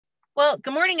Well,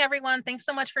 good morning, everyone. Thanks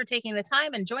so much for taking the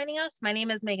time and joining us. My name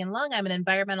is Megan Lung. I'm an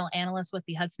environmental analyst with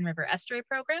the Hudson River Estuary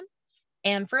Program.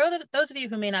 And for those of you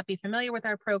who may not be familiar with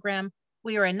our program,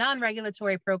 we are a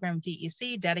non-regulatory program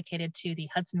DEC dedicated to the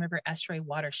Hudson River Estuary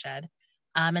Watershed.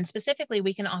 And specifically,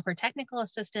 we can offer technical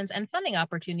assistance and funding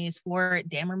opportunities for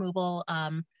dam removal,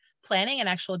 planning, and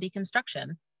actual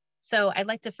deconstruction. So I'd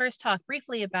like to first talk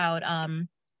briefly about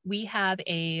we have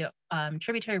a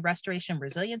tributary restoration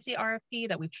resiliency RFP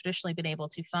that we've traditionally been able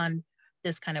to fund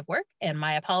this kind of work. And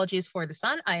my apologies for the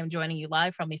sun. I am joining you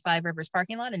live from the Five Rivers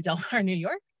parking lot in Delmar, New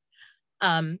York.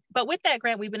 But with that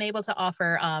grant, we've been able to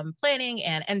offer planning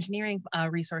and engineering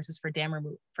resources for dam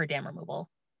removal.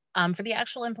 For the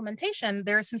actual implementation,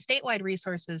 there are some statewide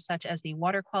resources such as the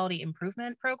Water Quality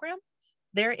Improvement Program.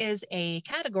 There is a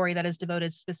category that is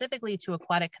devoted specifically to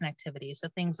aquatic connectivity. So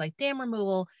things like dam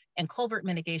removal and culvert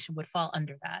mitigation would fall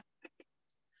under that.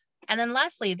 And then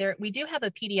lastly, we do have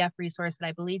a PDF resource that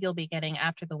I believe you'll be getting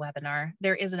after the webinar.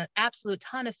 There is an absolute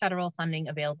ton of federal funding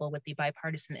available with the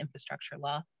bipartisan infrastructure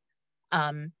law.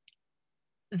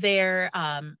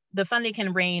 The funding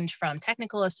can range from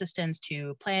technical assistance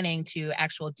to planning to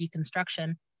actual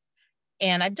deconstruction.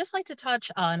 And I'd just like to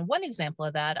touch on one example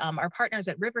of that. Our partners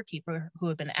at Riverkeeper, who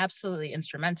have been absolutely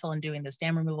instrumental in doing this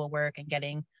dam removal work and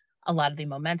getting a lot of the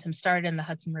momentum started in the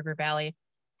Hudson River Valley,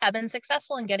 have been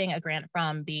successful in getting a grant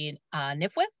from the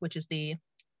NIFWF, which is the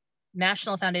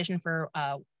National Foundation for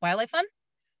Wildlife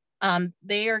Fund.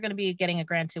 They are going to be getting a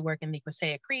grant to work in the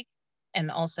Quasaya Creek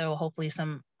and also hopefully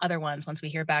some other ones once we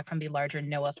hear back from the larger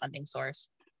NOAA funding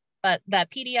source. But that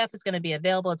PDF is going to be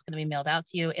available. It's going to be mailed out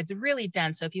to you. It's really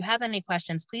dense. So if you have any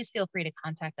questions, please feel free to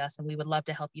contact us and we would love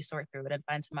to help you sort through it and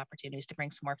find some opportunities to bring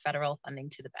some more federal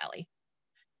funding to the Valley.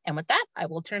 And with that, I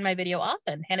will turn my video off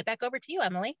and hand it back over to you,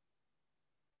 Emily.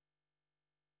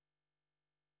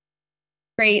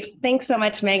 Great. Thanks so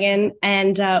much, Megan.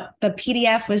 And the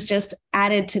PDF was just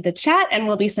added to the chat and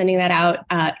we'll be sending that out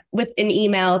with an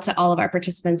email to all of our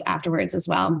participants afterwards as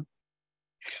well.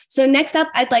 So next up,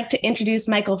 I'd like to introduce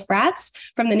Michael Fraatz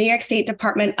from the New York State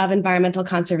Department of Environmental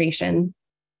Conservation.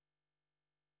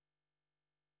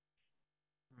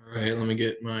 All right, let me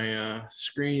get my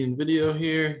screen and video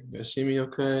here. You guys see me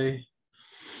okay?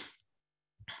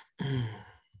 And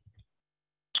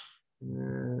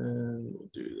we'll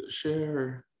do the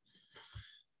share.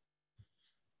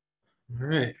 All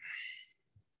right.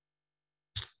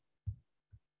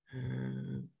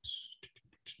 And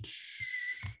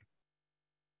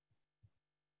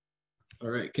all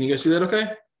right, can you guys see that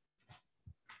okay?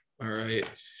 All right.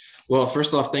 Well,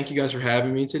 first off, thank you guys for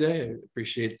having me today. I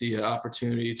appreciate the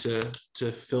opportunity to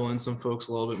fill in some folks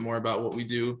a little bit more about what we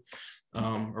do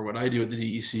or what I do at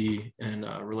the DEC and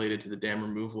related to the dam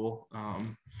removal.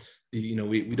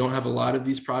 We don't have a lot of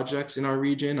these projects in our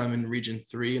region. I'm in Region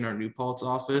 3 in our New Paltz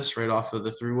office, right off of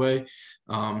the Thruway.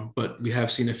 But we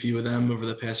have seen a few of them over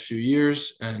the past few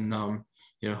years, and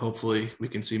hopefully we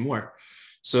can see more.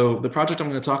 So the project I'm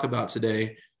going to talk about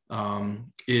today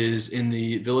is in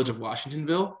the Village of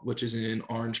Washingtonville, which is in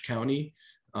Orange County.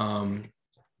 I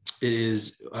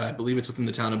believe it's within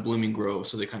the town of Blooming Grove,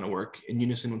 so they kind of work in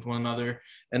unison with one another.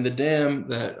 And the dam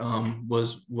that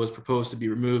was proposed to be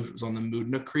removed was on the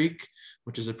Moodna Creek,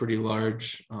 which is a pretty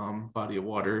large body of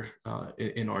water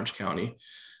in Orange County.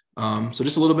 So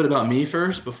just a little bit about me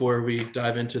first before we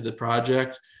dive into the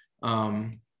project.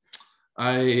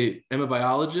 I am a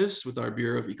biologist with our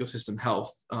Bureau of Ecosystem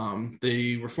Health.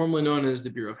 They were formerly known as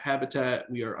the Bureau of Habitat.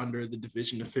 We are under the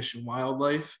Division of Fish and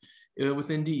Wildlife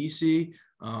within DEC.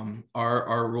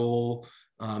 Our role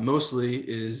mostly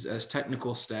is as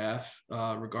technical staff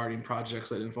regarding projects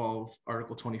that involve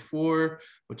Article 24,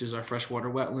 which is our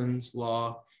freshwater wetlands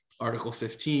law, Article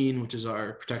 15, which is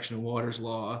our protection of waters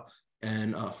law,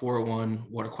 and 401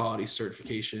 water quality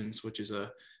certifications, which is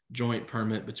a joint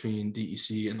permit between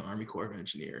DEC and the Army Corps of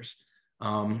Engineers.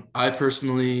 I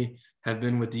personally have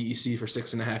been with DEC for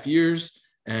 6.5 years,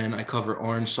 and I cover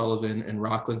Orange, Sullivan, and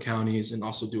Rockland counties, and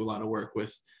also do a lot of work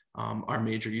with our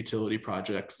major utility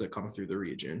projects that come through the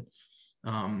region.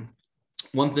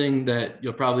 One thing that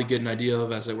you'll probably get an idea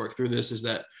of as I work through this is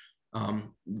that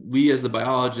we, as the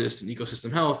biologist in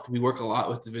ecosystem health, we work a lot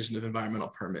with Division of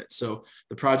Environmental Permits. So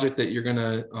the project that you're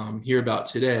gonna hear about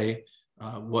today,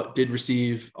 what did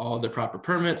receive all the proper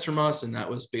permits from us, and that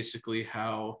was basically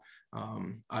how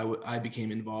I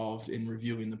became involved in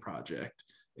reviewing the project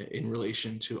in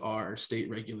relation to our state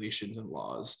regulations and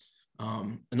laws.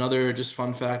 Another just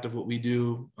fun fact of what we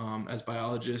do as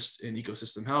biologists in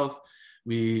ecosystem health,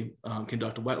 we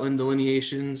conduct wetland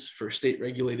delineations for state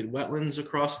regulated wetlands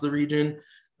across the region.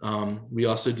 We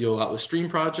also deal a lot with stream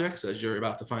projects, as you're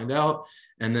about to find out.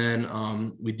 And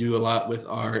then we do a lot with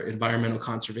our environmental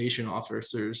conservation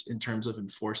officers in terms of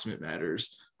enforcement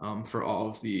matters for all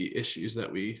of the issues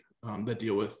that we that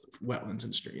deal with wetlands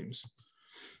and streams.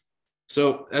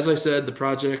 So as I said, the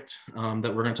project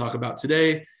that we're going to talk about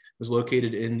today was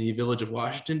located in the Village of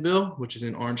Washingtonville, which is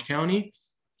in Orange County.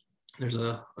 There's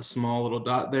a small little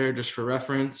dot there just for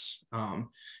reference.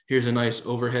 Here's a nice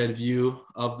overhead view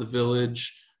of the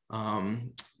village.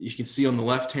 You can see on the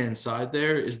left-hand side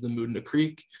there is the Moodna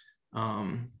Creek.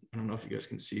 I don't know if you guys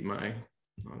can see my,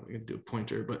 I'm gonna do a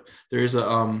pointer, but there is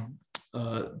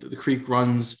the creek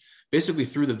runs basically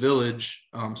through the village.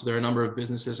 So there are a number of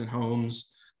businesses and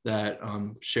homes that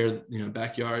share,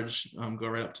 backyards, go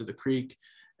right up to the creek.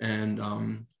 And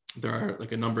there are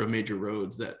like a number of major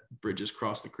roads that bridges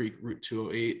across the creek. Route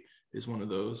 208 is one of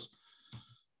those.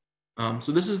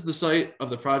 So this is the site of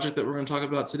the project that we're going to talk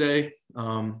about today.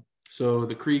 So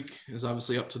the creek is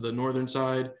obviously up to the northern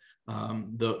side.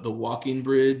 The walking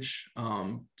bridge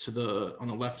on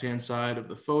the left-hand side of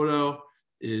the photo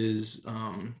is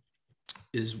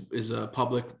a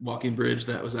public walking bridge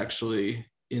that was actually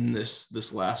in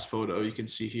this last photo. You can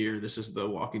see here, this is the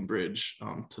walking bridge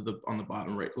on the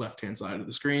bottom right left-hand side of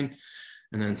the screen.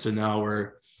 And then so now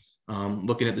we're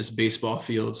looking at this baseball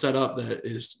field setup that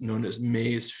is known as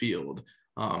Mays Field.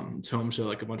 It's home to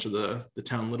like a bunch of the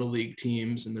town Little League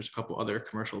teams, and there's a couple other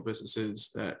commercial businesses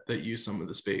that use some of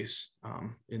the space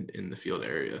in the field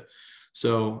area.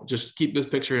 So just keep this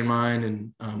picture in mind,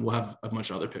 and we'll have a bunch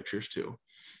of other pictures too.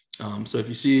 So if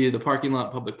you see the parking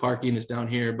lot, public parking is down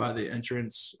here by the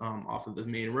entrance off of the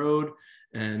main road,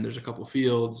 and there's a couple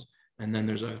fields, and then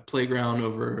there's a playground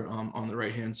over on the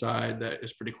right-hand side that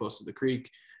is pretty close to the creek.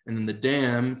 And then the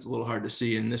dam, it's a little hard to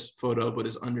see in this photo, but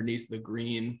is underneath the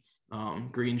green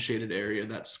shaded area.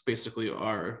 That's basically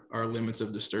our limits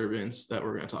of disturbance that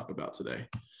we're going to talk about today.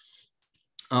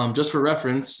 Just for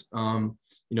reference,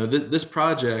 this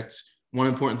project, one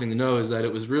important thing to know is that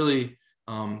it was really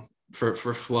for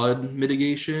flood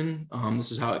mitigation.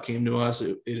 This is how it came to us.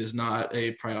 It is not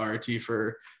a priority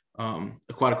for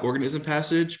aquatic organism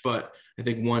passage, but I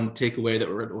think one takeaway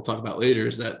that we'll talk about later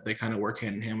is that they kind of work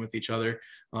hand in hand with each other.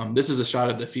 This is a shot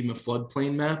of the FEMA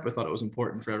floodplain map. I thought it was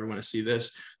important for everyone to see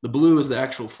this. The blue is the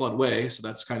actual floodway, so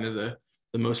that's kind of the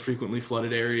most frequently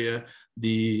flooded area.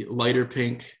 The lighter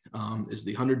pink is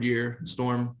the 100-year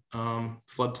storm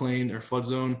floodplain or flood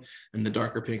zone, and the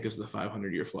darker pink is the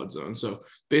 500-year flood zone. So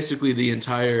basically the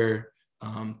entire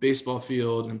baseball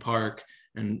field and park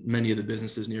and many of the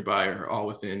businesses nearby are all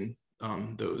within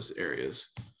those areas.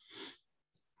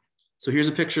 So here's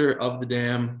a picture of the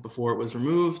dam before it was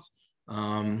removed.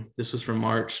 This was from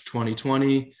March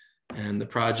 2020, and the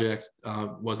project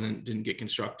didn't get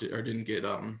constructed or didn't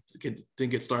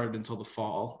get started until the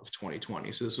fall of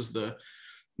 2020. So this was the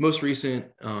most recent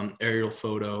aerial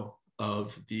photo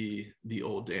of the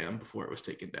old dam before it was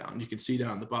taken down. You can see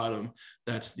down the bottom,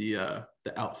 that's the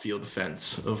outfield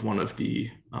fence of one of the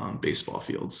baseball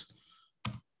fields.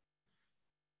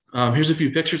 Here's a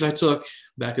few pictures I took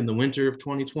back in the winter of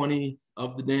 2020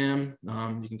 of the dam.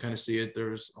 You can kind of see it.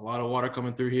 There's a lot of water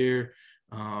coming through here.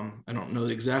 I don't know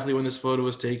exactly when this photo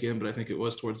was taken, but I think it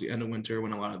was towards the end of winter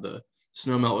when a lot of the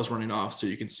snow melt was running off. So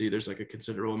you can see there's like a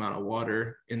considerable amount of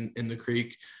water in the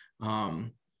creek.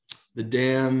 The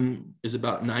dam is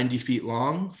about 90 feet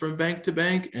long from bank to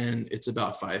bank, and it's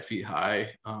about 5 feet high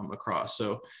across.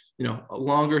 So, a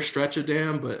longer stretch of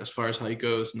dam, but as far as height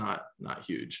goes, not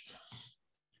huge.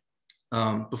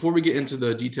 Before we get into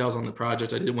the details on the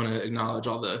project, I did want to acknowledge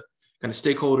all the kind of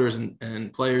stakeholders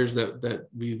and players that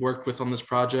we worked with on this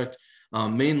project.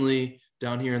 Mainly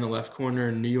down here in the left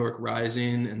corner, New York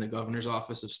Rising and the Governor's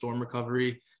Office of Storm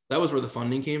Recovery. That was where the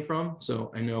funding came from.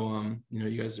 So I know,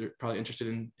 you guys are probably interested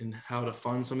in how to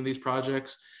fund some of these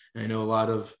projects. And I know a lot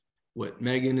of what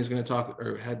Megan is going to talk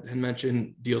or had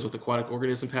mentioned deals with aquatic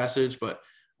organism passage, but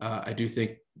I do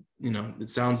think, it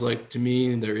sounds like to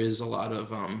me there is a lot of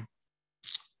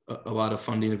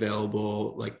funding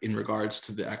available, like in regards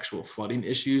to the actual flooding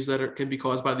issues that can be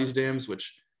caused by these dams,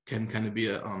 which can kind of be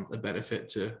a benefit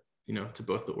to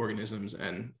both the organisms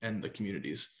and the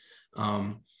communities.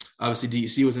 Obviously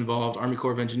DEC was involved. Army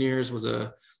Corps of Engineers was they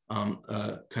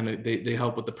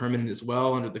help with the permitting as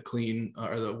well under the clean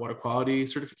or the water quality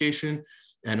certification.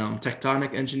 And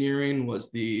Tectonic Engineering was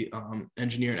the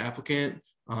engineer and applicant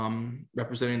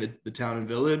representing the town and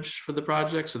village for the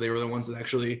project. So they were the ones that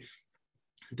actually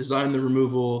designed the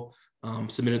removal,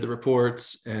 submitted the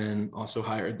reports, and also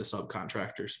hired the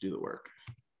subcontractors to do the work.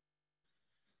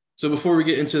 So before we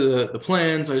get into the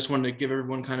plans, I just wanted to give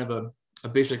everyone kind of a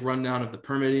basic rundown of the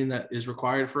permitting that is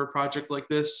required for a project like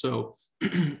this. So,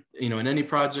 you know, in any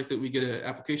project that we get an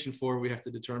application for, we have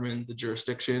to determine the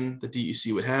jurisdiction the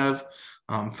DEC would have.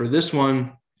 For this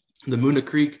one, the Moodna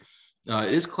Creek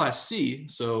is Class C.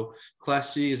 So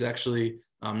Class C is actually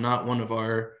not one of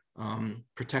our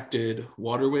protected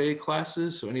waterway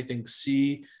classes. So anything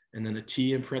C and then a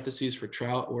T in parentheses for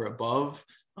trout or above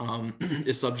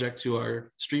is subject to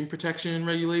our stream protection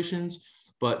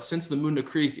regulations. But since the Moodna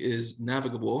Creek is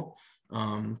navigable,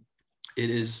 it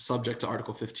is subject to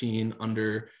Article 15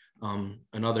 under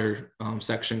another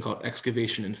section called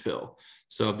excavation and fill.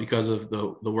 So because of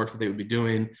the work that they would be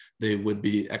doing, they would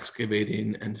be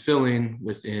excavating and filling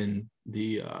within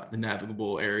the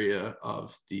navigable area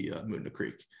of the Moodna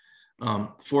Creek.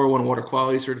 401 water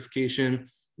quality certification,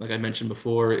 like I mentioned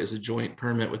before, is a joint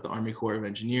permit with the Army Corps of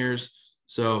Engineers.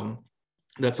 So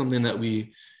that's something that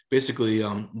we basically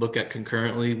look at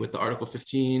concurrently with the Article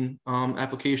 15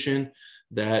 application.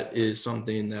 That is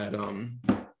something that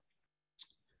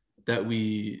that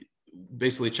we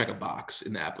basically check a box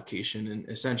in the application, and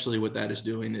essentially what that is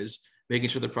doing is making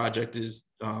sure the project is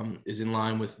in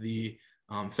line with the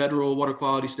federal water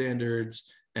quality standards,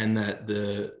 and that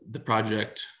the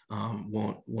project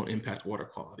won't impact water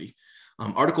quality.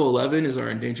 Article 11 is our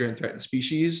endangered and threatened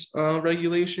species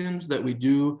regulations that we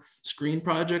do screen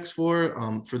projects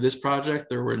for. For this project,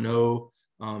 there were no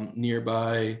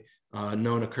nearby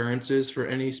known occurrences for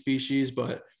any species,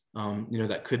 but you know,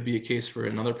 that could be a case for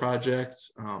another project.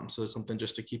 So it's something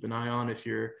just to keep an eye on if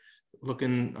you're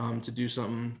looking to do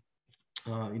something,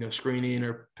 you know, screening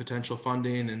or potential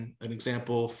funding. And an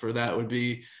example for that would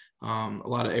be a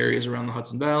lot of areas around the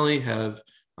Hudson Valley have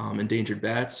endangered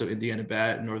bats, so Indiana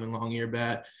bat, northern long-eared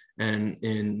bat. And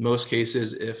in most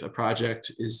cases, if a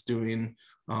project is doing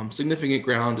significant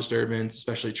ground disturbance,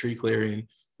 especially tree clearing,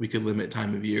 we could limit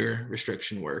time of year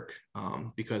restriction work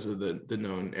because of the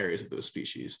known areas of those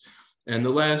species. And the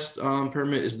last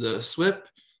permit is the SWIP.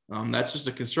 That's just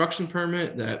a construction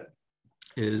permit that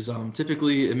is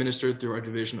typically administered through our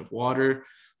Division of Water.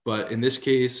 But in this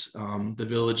case, the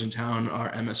village and town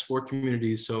are MS4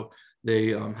 communities, so they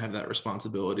have that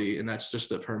responsibility, and that's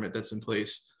just a permit that's in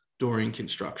place during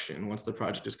construction. Once the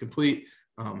project is complete,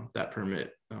 that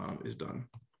permit is done.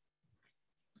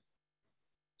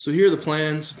 So here are the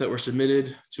plans that were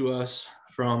submitted to us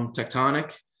from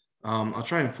Tectonic. I'll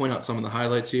try and point out some of the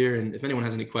highlights here, and if anyone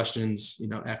has any questions, you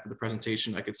know, after the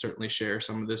presentation, I could certainly share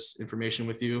some of this information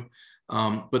with you.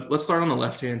 But let's start on the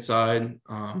left-hand side.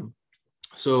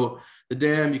 So the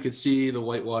dam, you can see the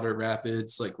whitewater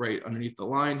rapids like right underneath the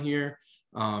line here.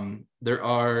 There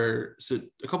are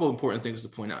a couple of important things to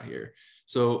point out here.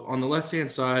 So on the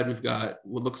left-hand side, we've got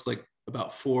what looks like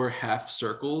about 4 half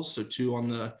circles. So 2 on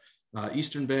the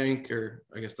eastern bank, or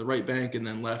I guess the right bank, and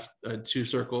then left 2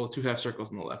 half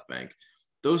circles on the left bank.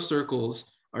 Those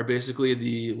circles are basically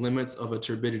the limits of a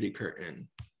turbidity curtain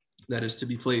that is to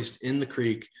be placed in the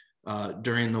creek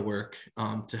during the work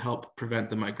to help prevent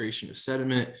the migration of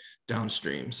sediment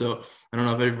downstream. So I don't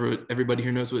know if everybody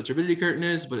here knows what a turbidity curtain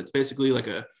is, but it's basically like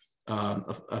a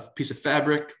piece of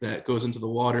fabric that goes into the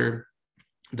water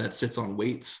that sits on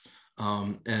weights,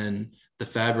 and the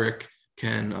fabric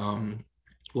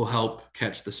will help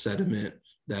catch the sediment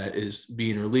that is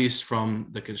being released from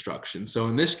the construction. So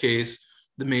in this case,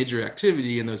 the major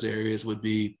activity in those areas would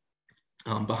be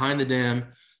behind the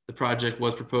dam. The project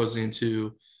was proposing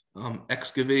to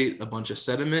excavate a bunch of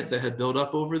sediment that had built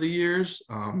up over the years.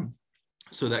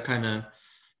 So that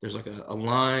there's like a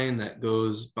line that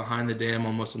goes behind the dam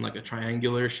almost in like a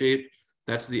triangular shape.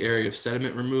 That's the area of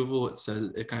sediment removal. It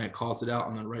says, it kind of calls it out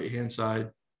on the right-hand side.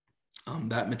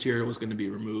 That material was going to be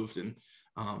removed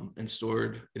and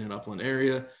stored in an upland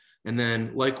area. And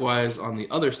then likewise on the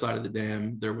other side of the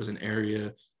dam, there was an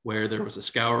area where there was a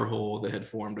scour hole that had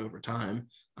formed over time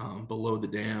below the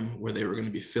dam, where they were going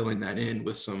to be filling that in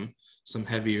with some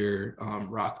heavier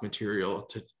rock material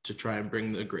to try and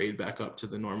bring the grade back up to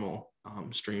the normal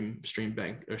stream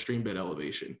bank or stream bed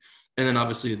elevation. And then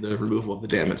obviously the removal of the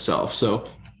dam itself. So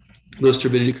those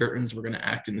turbidity curtains were going to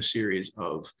act in a series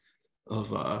of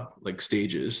like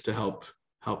stages to help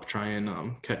try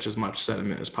and catch as much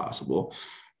sediment as possible.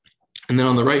 And then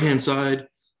on the right-hand side,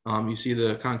 you see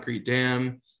the concrete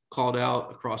dam called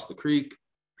out across the creek.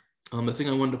 The thing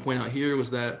I wanted to point out here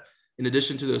was that in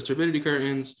addition to those turbidity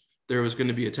curtains, there was going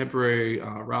to be a temporary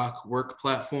rock work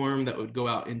platform that would go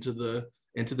out into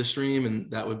the stream,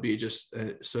 and that would be just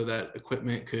so that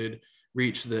equipment could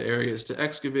reach the areas to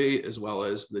excavate, as well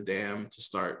as the dam to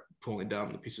start pulling down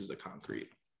the pieces of concrete.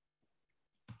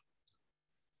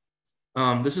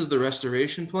 This is the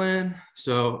restoration plan.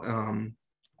 So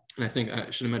And I think I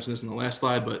should have mentioned this in the last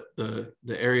slide, but the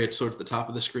area towards the top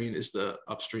of the screen is the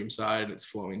upstream side, and it's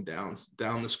flowing down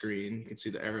the screen. You can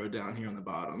see the arrow down here on the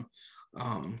bottom.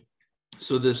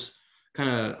 So this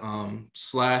kind of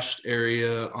slashed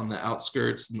area on the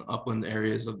outskirts and the upland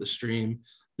areas of the stream,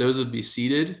 those would be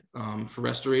seeded for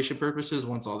restoration purposes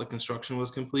once all the construction was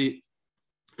complete.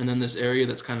 And then this area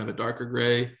that's kind of a darker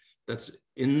gray that's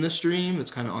in the stream,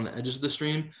 that's kind of on the edges of the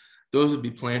stream, those would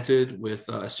be planted with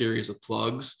a series of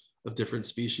plugs of different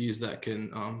species that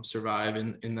can survive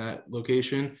in that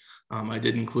location. I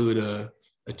did include a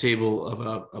table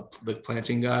of the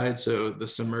planting guide. So the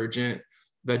submergent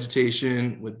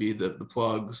vegetation would be the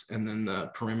plugs, and then the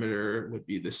perimeter would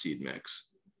be the seed mix.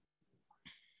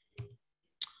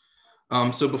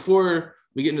 So before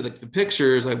we get into the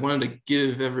pictures, I wanted to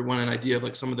give everyone an idea of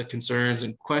like some of the concerns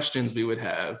and questions we would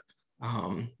have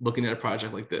looking at a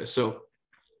project like this. So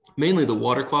mainly the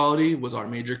water quality was our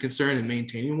major concern in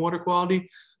maintaining water quality.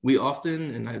 We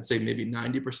often, and I'd say maybe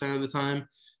 90% of the time,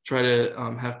 try to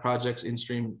have projects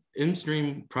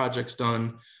in-stream projects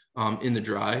done in the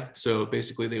dry. So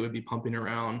basically they would be pumping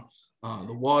around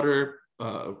the water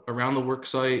around the work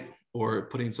site, or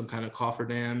putting some kind of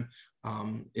cofferdam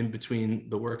in between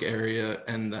the work area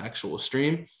and the actual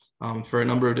stream. For a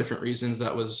number of different reasons,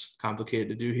 that was complicated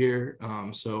to do here.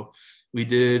 So we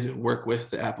did work with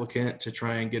the applicant to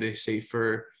try and get a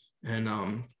safer and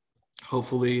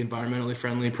hopefully environmentally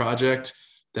friendly project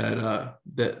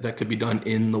that could be done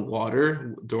in the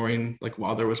water during, like,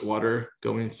 while there was water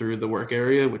going through the work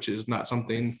area, which is not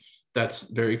something that's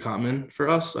very common for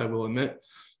us, I will admit.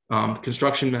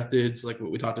 Construction methods, like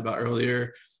what we talked about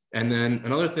earlier. And then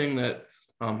another thing that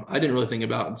I didn't really think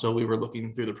about until we were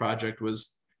looking through the project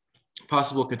was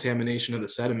possible contamination of the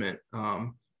sediment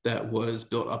that was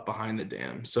built up behind the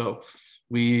dam. So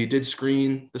we did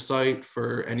screen the site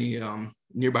for any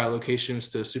nearby locations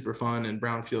to Superfund and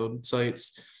brownfield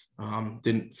sites.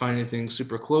 Didn't find anything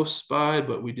super close by,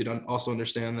 but we did also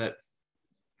understand that,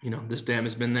 you know, this dam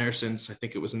has been there since, I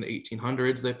think it was in the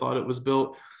 1800s, they thought it was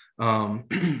built.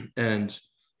 And,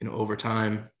 you know, over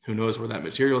time, who knows where that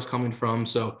material is coming from.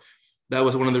 So that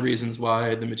was one of the reasons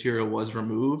why the material was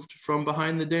removed from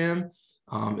behind the dam.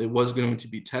 It was going to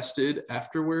be tested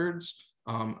afterwards.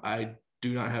 I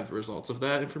do not have the results of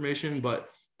that information, but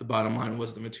the bottom line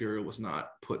was the material was not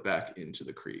put back into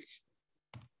the creek.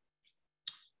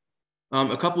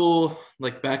 A couple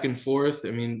like back and forth.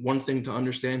 I mean, one thing to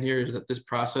understand here is that this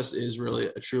process is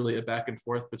really truly a back and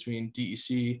forth between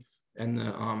DEC and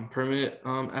the permit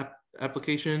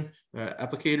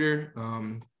applicator.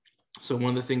 So one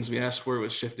of the things we asked for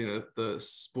was shifting the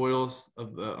spoils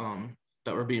of the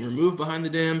that were being removed behind the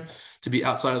dam to be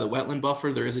outside of the wetland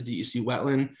buffer. There is a DEC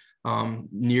wetland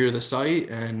near the site,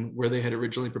 and where they had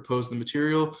originally proposed the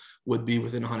material would be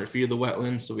within 100 feet of the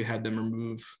wetland. So we had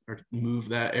them move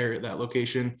that area, that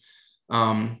location.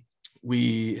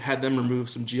 We had them remove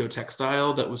some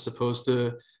geotextile that was supposed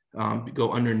to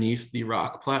go underneath the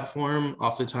rock platform.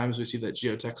 Oftentimes we see that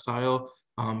geotextile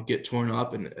get torn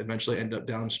up and eventually end up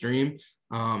downstream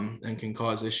and can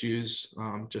cause issues,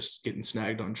 just getting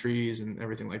snagged on trees and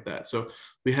everything like that. So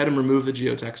we had them remove the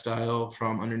geotextile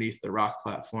from underneath the rock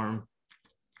platform.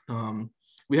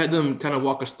 We had them kind of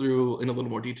walk us through in a little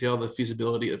more detail the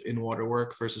feasibility of in-water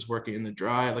work versus working in the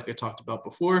dry, like I talked about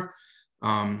before.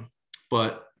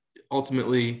 But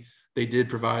ultimately, they did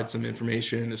provide some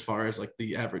information as far as like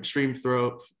the average stream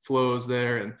flows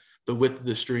there and the width of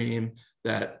the stream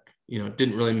that, you know,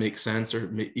 didn't really make sense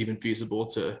or even feasible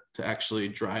to actually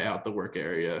dry out the work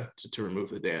area to remove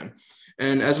the dam.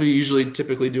 And as we usually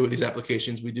typically do with these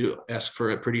applications, we do ask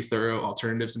for a pretty thorough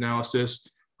alternatives analysis,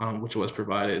 which was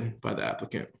provided by the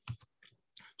applicant.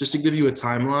 Just to give you a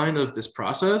timeline of this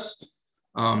process,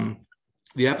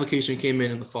 the application came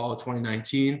in the fall of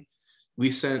 2019. We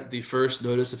sent the first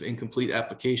notice of incomplete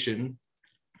application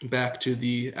back to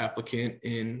the applicant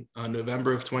in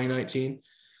November of 2019.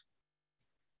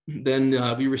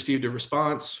 Then we received a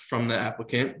response from the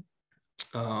applicant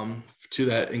to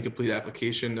that incomplete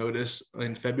application notice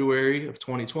in February of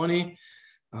 2020.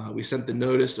 We sent the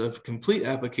notice of complete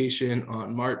application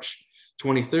on March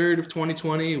 23rd of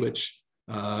 2020, which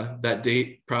that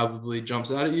date probably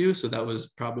jumps out at you. So that was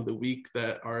probably the week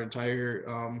that our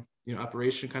entire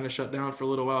operation kind of shut down for a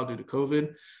little while due to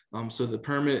COVID. So the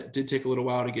permit did take a little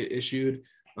while to get issued.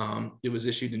 It was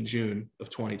issued in June of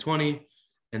 2020.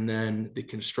 And then the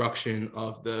construction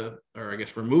of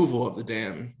removal of the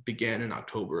dam began in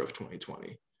October of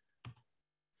 2020.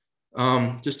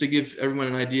 Just to give everyone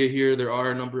an idea here, there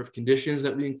are a number of conditions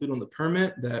that we include on the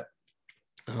permit that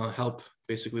help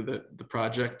basically the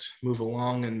project move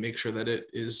along and make sure that it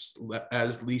is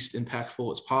as least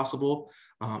impactful as possible.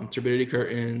 Turbidity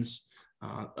curtains,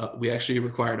 we actually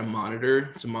required a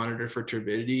monitor to monitor for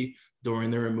turbidity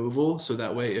during the removal. So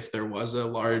that way, if there was a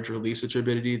large release of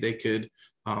turbidity, they could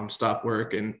stop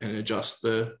work and adjust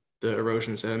the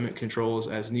erosion sediment controls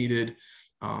as needed.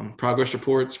 Progress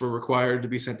reports were required to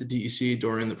be sent to DEC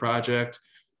during the project.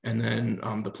 And then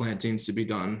the plantings to be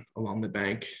done along the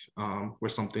bank were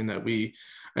something that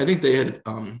I think they had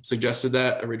suggested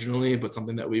that originally, but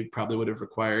something that we probably would have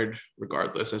required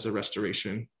regardless as a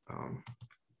restoration.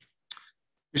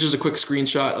 This is a quick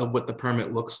screenshot of what the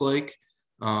permit looks like.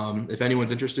 If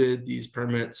anyone's interested, these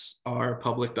permits are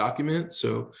public documents,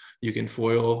 so you can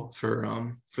FOIL for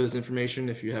this information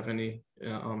if you have any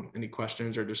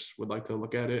questions or just would like to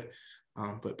look at it.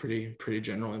 But pretty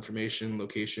general information,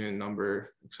 location,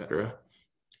 number, etc.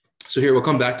 So here we'll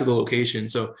come back to the location.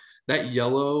 So that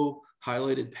yellow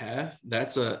highlighted path,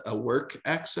 that's a work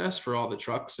access for all the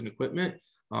trucks and equipment.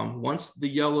 Once the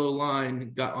yellow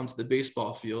line got onto the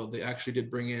baseball field, they actually did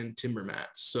bring in timber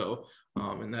mats. So,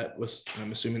 and that was,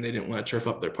 I'm assuming they didn't want to turf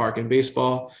up their park and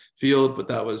baseball field, but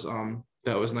that was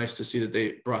nice to see that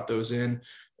they brought those in.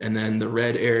 And then the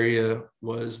red area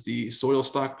was the soil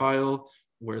stockpile,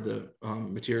 where the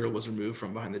material was removed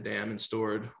from behind the dam and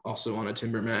stored also on a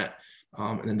timber mat.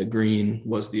 And then the green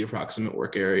was the approximate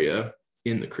work area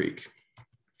in the creek.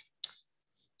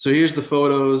 So here's the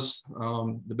photos,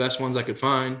 the best ones I could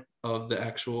find of the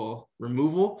actual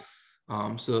removal.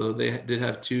 So they did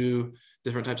have two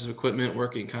different types of equipment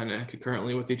working kind of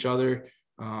concurrently with each other.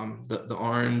 The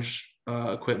orange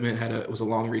equipment was a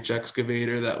long reach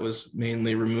excavator that was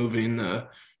mainly removing the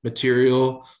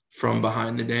material from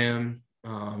behind the dam.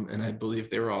 And I believe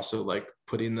they were also like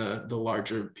putting the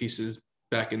larger pieces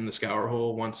back in the scour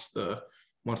hole once the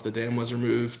dam was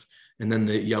removed. And then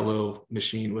the yellow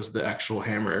machine was the actual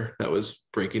hammer that was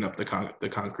breaking up the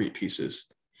concrete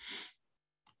pieces.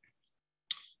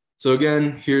 So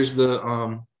again, here's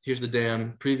the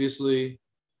dam previously,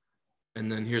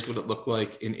 and then here's what it looked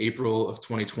like in April of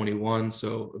 2021.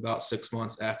 So about 6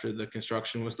 months after the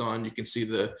construction was done. You can see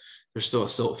there's still a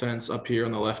silt fence up here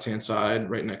on the left-hand side,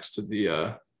 right next to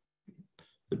the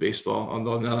baseball.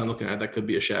 Although now that I'm looking at it, that could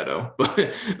be a shadow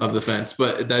of the fence,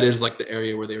 but that is like the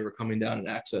area where they were coming down and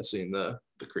accessing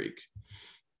the creek.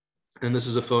 And this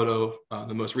is a photo,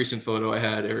 the most recent photo I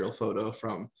had, aerial photo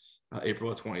from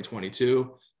April of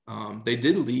 2022. They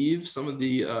did leave some of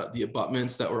the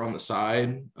abutments that were on the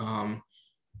side,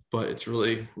 but it's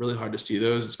really hard to see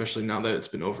those, especially now that it's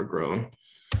been overgrown.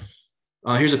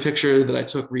 Here's a picture that I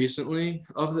took recently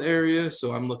of the area.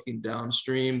 So I'm looking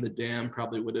downstream. The dam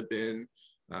probably would have been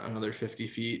another 50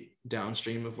 feet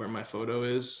downstream of where my photo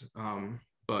is,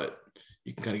 but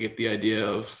you can kind of get the idea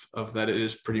of that it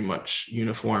is pretty much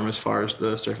uniform as far as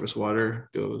the surface water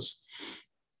goes.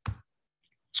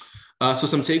 So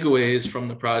some takeaways from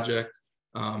the project.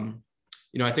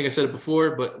 I think I said it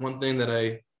before, but one thing that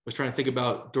I was trying to think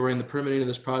about during the permitting of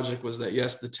this project was that,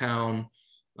 yes, the town,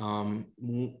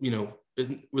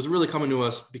 it was really coming to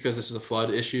us because this is a flood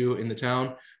issue in the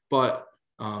town, but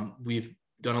we've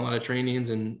done a lot of trainings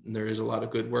and there is a lot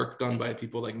of good work done by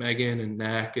people like Megan and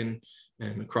NAC and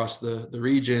across the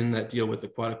region that deal with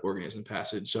aquatic organism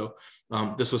passage. So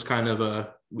this was kind of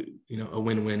a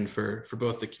win-win for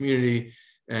both the community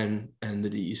and the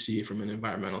DEC from an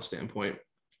environmental standpoint.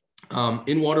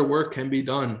 In-water work can be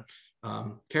done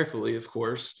carefully, of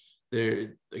course.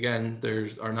 There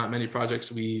are not many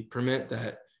projects we permit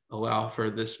that allow for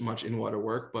this much in-water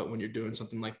work, but when you're doing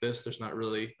something like this, there's not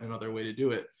really another way to do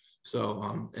it.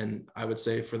 So, and I would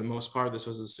say for the most part, this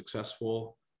was a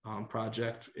successful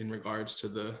project in regards to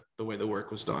the way the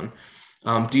work was done.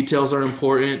 Details are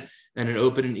important, and an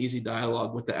open and easy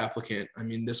dialogue with the applicant. I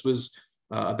mean, this was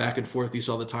a back and forth. You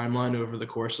saw the timeline over the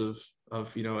course of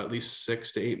at least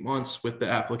 6 to 8 months with the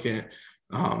applicant,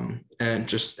 and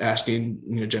just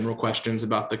asking general questions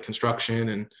about the construction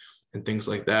and things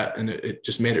like that. And it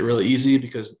just made it really easy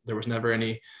because there was never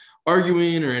any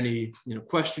arguing or any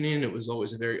questioning. It was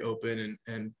always a very open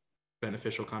and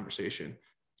beneficial conversation.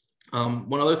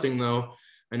 One other thing though,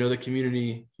 I know the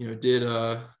community did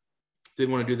want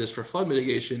to do this for flood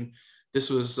mitigation. This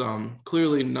was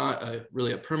clearly not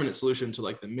really a permanent solution to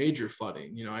like the major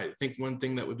flooding. I think one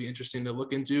thing that would be interesting to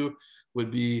look into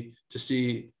would be to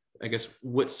see, I guess,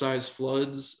 what size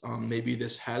floods maybe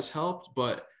this has helped.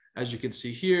 But as you can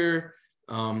see here,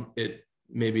 it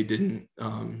maybe didn't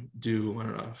do, I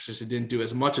don't know, it didn't do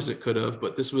as much as it could have.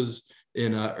 But this was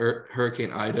in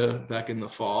Hurricane Ida back in the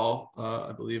fall,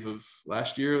 I believe, of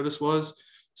last year. This was.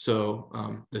 So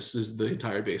this is the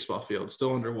entire baseball field,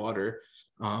 still underwater.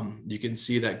 You can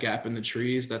see that gap in the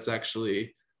trees. That's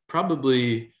actually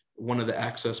probably one of the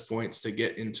access points to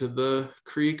get into the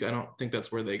creek. I don't think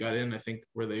that's where they got in. I think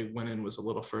where they went in was a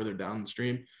little further down the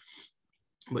stream,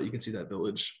 but you can see that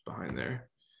village behind there.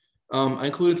 I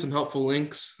included some helpful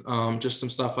links, just some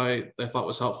stuff I thought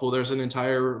was helpful. There's an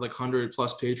entire like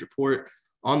 100+ page report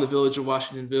on the Village of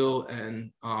Washingtonville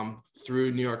and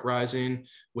through New York Rising,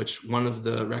 which one of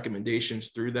the recommendations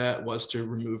through that was to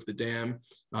remove the dam.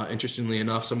 Interestingly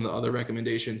enough, some of the other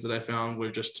recommendations that I found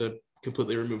were just to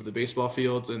completely remove the baseball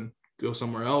fields and go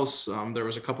somewhere else. There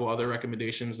was a couple other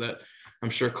recommendations that I'm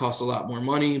sure cost a lot more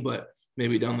money, but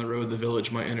maybe down the road the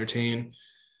village might entertain.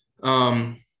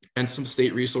 And some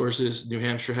state resources. New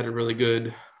Hampshire had a really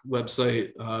good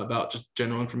website about just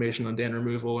general information on dam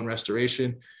removal and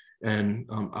restoration. And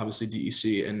obviously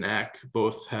DEC and NAC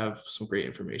both have some great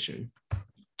information.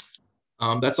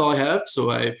 That's all I have. So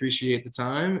I appreciate the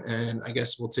time, and I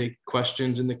guess we'll take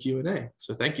questions in the Q&A.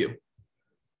 So thank you.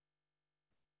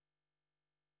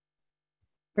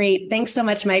 Great. Thanks so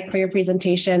much, Mike, for your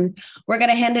presentation. We're going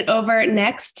to hand it over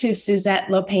next to Suzette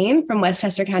Lopane from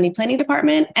Westchester County Planning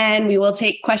Department, and we will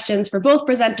take questions for both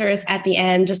presenters at the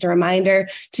end. Just a reminder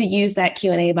to use that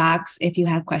Q&A box if you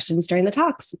have questions during the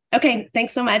talks. Okay,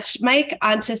 thanks so much. Mike,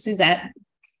 on to Suzette.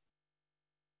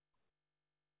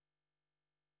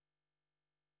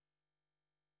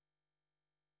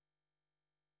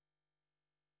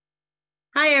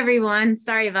 Hi, everyone.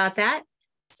 Sorry about that.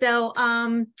 So,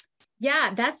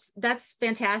 yeah, that's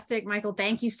fantastic, Michael.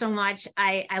 Thank you so much.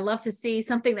 I love to see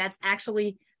something that's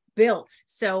actually built.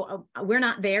 So we're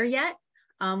not there yet.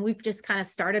 We've just kind of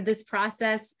started this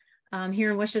process here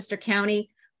in Westchester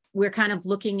County. We're kind of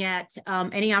looking at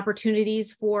any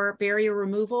opportunities for barrier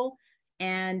removal.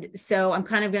 And so I'm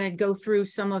kind of going to go through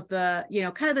some of the,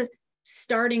 kind of the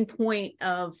starting point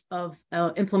of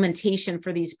implementation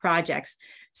for these projects.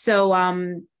 So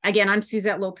again, I'm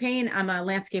Suzette Lopane. I'm a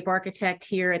landscape architect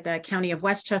here at the County of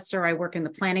Westchester. I work in the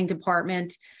planning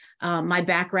department. My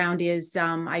background is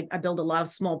I build a lot of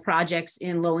small projects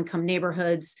in low-income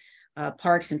neighborhoods,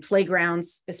 parks and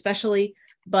playgrounds especially.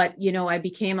 But, I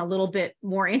became a little bit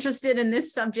more interested in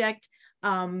this subject.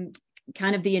 Kind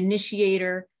of the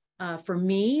initiator for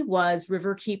me was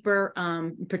Riverkeeper,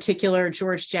 in particular,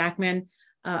 George Jackman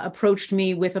approached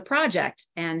me with a project,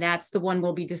 and that's the one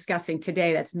we'll be discussing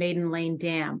today. That's Maiden Lane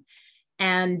Dam.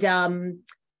 And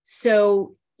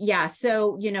so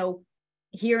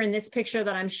here in this picture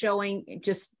that I'm showing,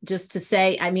 just to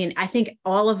say, I think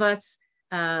all of us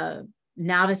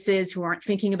novices who aren't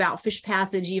thinking about fish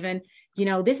passage even,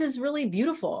 this is really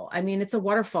beautiful. It's a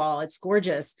waterfall, it's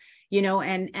gorgeous.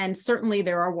 And certainly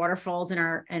there are waterfalls in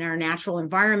our natural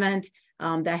environment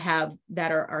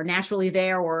that are naturally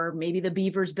there, or maybe the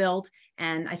beavers built.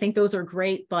 And I think those are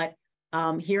great. But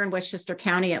here in Westchester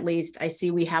County, at least, I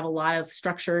see we have a lot of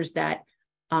structures that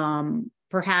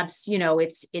perhaps,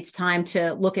 it's time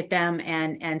to look at them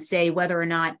and say whether or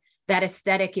not that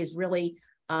aesthetic is really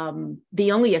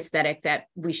the only aesthetic that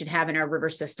we should have in our river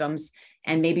systems.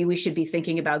 And maybe we should be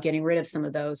thinking about getting rid of some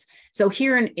of those. So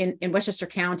here in Westchester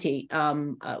County,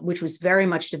 which was very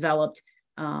much developed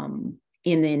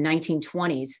in the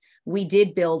 1920s, we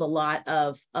did build a lot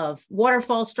of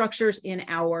waterfall structures in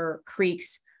our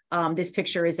creeks. This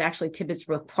picture is actually Tibbetts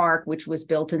Brook Park, which was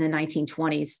built in the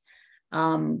 1920s.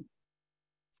 And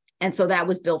so that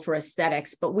was built for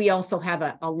aesthetics. But we also have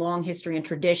a long history and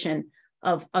tradition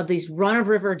of these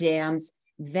run-of-river dams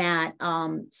that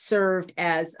served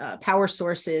as power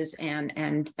sources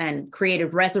and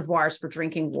created reservoirs for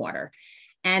drinking water.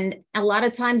 And a lot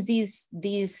of times these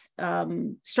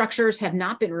structures have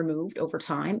not been removed over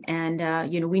time. And,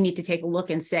 we need to take a look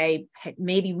and say, hey,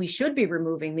 maybe we should be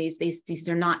removing these. These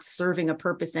are not serving a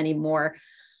purpose anymore.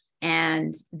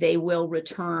 And they will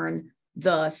return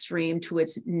the stream to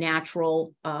its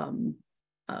natural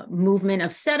movement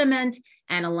of sediment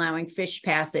and allowing fish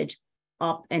passage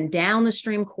up and down the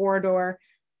stream corridor.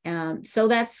 So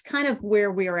that's kind of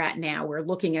where we're at now. We're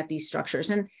looking at these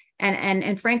structures.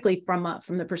 And frankly, from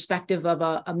the perspective of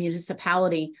a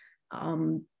municipality,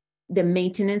 the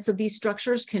maintenance of these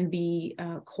structures can be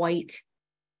quite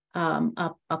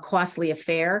a costly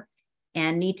affair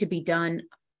and need to be done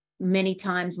many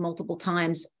times, multiple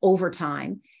times over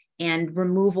time. And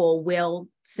removal will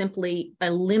simply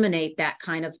eliminate that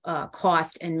kind of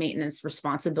cost and maintenance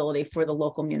responsibility for the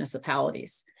local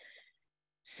municipalities.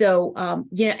 So,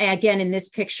 again, in this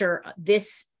picture,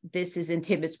 this is in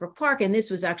Tibbetts Brook Park, and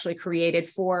this was actually created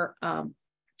for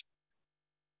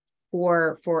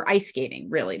ice skating.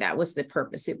 Really, that was the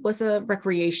purpose. It was a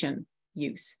recreation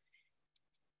use.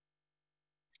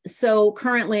 So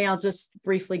currently, I'll just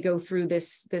briefly go through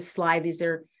this slide. These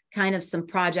are kind of some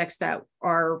projects that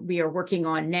we are working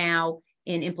on now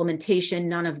in implementation.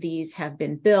 None of these have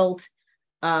been built.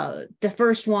 The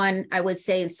first one, I would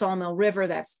say, in Sawmill River,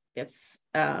 that's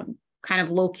kind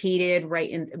of located right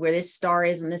in where this star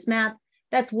is in this map.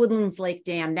 That's Woodlands Lake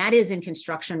Dam. That is in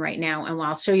construction right now, and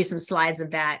I'll show you some slides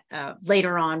of that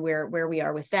later on where we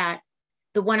are with that.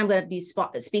 The one I'm going to be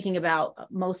speaking about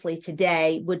mostly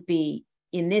today would be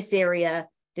in this area,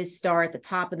 this star at the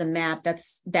top of the map.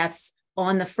 That's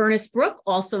on the Furnace Brook,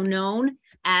 also known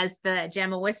as the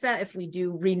Jamawissa. If we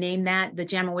do rename that, the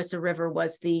Jamawissa River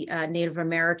was the Native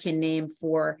American name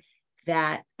for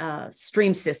that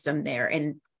stream system there,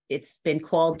 and it's been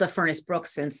called the Furnace Brook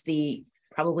since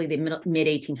probably the mid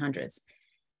 1800s.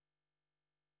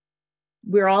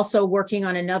 We're also working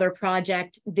on another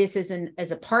project. This is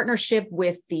as a partnership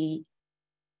with the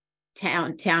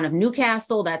town of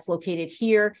Newcastle that's located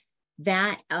here.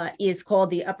 That is called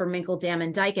the Upper Minkle Dam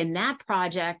and Dike, and that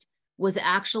project was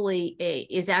actually a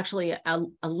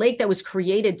lake that was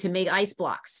created to make ice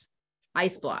blocks.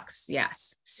 Ice blocks,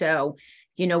 yes. So,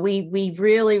 you know, we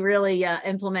really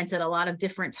implemented a lot of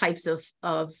different types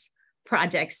of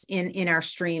projects in our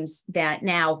streams that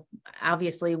now,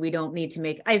 obviously, we don't need to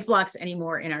make ice blocks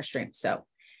anymore in our stream. So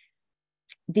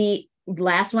the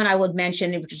last one I would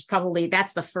mention, which is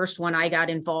that's the first one I got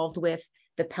involved with,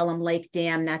 the Pelham Lake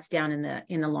Dam. That's down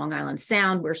in the Long Island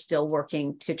Sound. We're still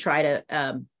working to try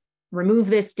to remove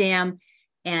this dam.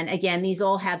 And again, these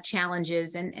all have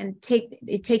challenges, and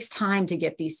it takes time to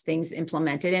get these things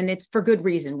implemented, and it's for good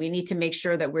reason. We need to make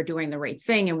sure that we're doing the right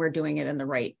thing and we're doing it in the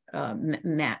right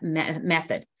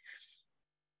method.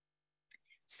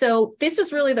 So this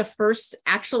was really the first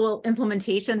actual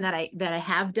implementation that I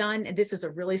have done. This was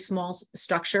a really small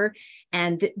structure,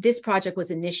 and this project was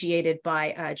initiated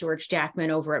by George Jackman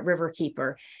over at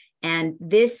Riverkeeper. And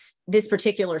this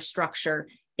particular structure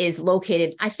is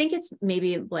located, I think it's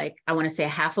maybe like, I want to say a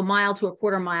half a mile to a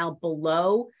quarter mile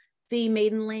below the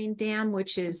Maiden Lane Dam,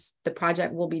 which is the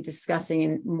project we'll be discussing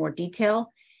in more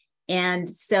detail. And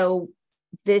so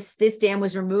this dam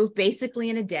was removed basically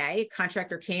in a day. A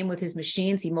contractor came with his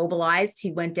machines, he mobilized,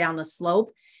 he went down the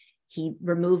slope, he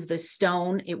removed the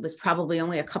stone. It was probably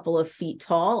only a couple of feet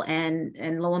tall, and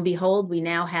lo and behold, we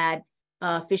now had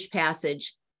fish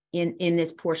passage in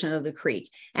this portion of the creek.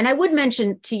 And I would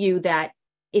mention to you that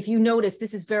if you notice,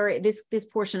 this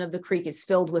portion of the creek is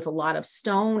filled with a lot of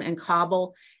stone and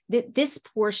cobble. This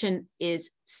portion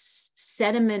is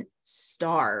sediment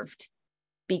starved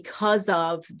because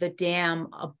of the dam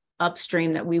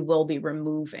upstream that we will be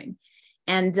removing.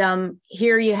 And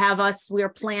here you have us, we're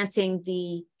planting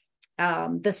the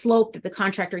slope that the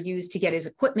contractor used to get his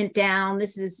equipment down.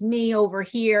 This is me over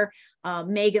here,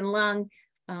 Megan Lung.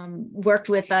 Worked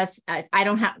with us.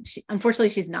 Unfortunately,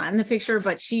 she's not in the picture,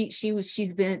 but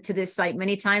she's been to this site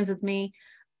many times with me.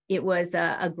 It was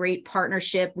a great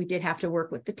partnership. We did have to work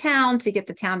with the town to get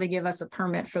the town to give us a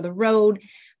permit for the road.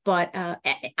 But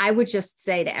I would just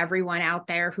say to everyone out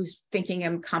there who's thinking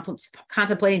and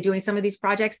contemplating doing some of these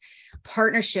projects,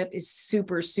 partnership is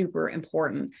super, super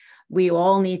important. We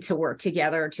all need to work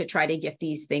together to try to get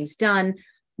these things done,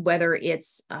 whether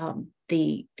it's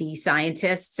the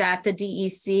scientists at the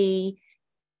DEC,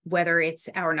 whether it's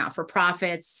our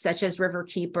not-for-profits such as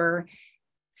Riverkeeper,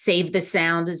 Save the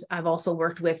Sound. I've also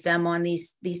worked with them on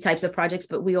these types of projects,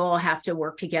 but we all have to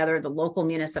work together, the local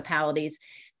municipalities,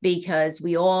 because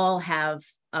we all have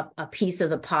a piece of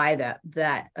the pie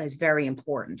that is very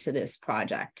important to this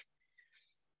project.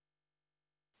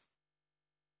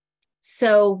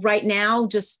 So right now,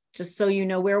 just so you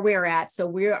know where we're at, so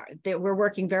we're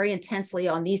working very intensely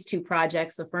on these two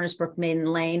projects, the Furnace Brook Maiden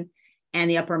Lane and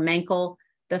the Upper Minkle.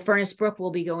 The Furnace Brook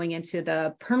will be going into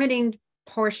the permitting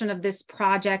portion of this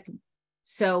project.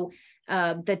 So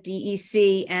the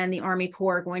DEC and the Army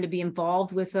Corps are going to be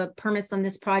involved with the permits on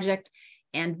this project.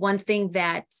 And one thing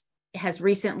that has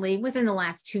recently, within the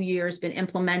last 2 years, been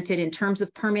implemented in terms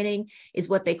of permitting is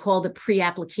what they call the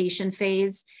pre-application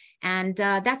phase. And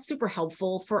that's super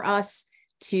helpful for us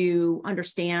to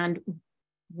understand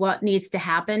what needs to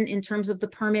happen in terms of the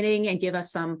permitting and give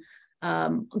us some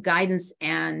guidance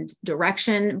and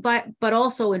direction, but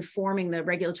also informing the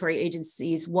regulatory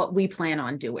agencies what we plan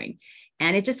on doing.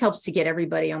 And it just helps to get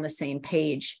everybody on the same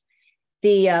page.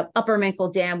 The Upper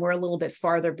Minkle Dam, we're a little bit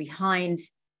farther behind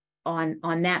on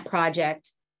that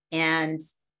project. And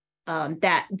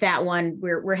that one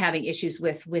we're having issues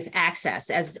with access,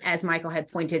 as Michael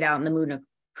had pointed out in the Moodna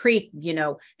Creek. You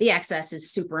know, the access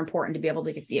is super important to be able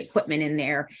to get the equipment in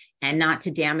there and not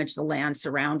to damage the land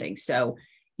surrounding. So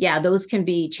yeah, those can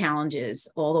be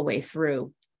challenges all the way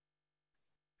through.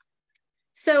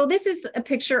 So this is a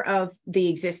picture of the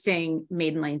existing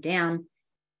Maiden Lane Dam.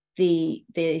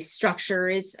 The structure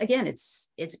is, again,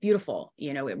 it's beautiful.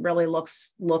 You know, it really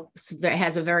looks it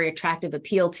has a very attractive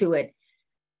appeal to it.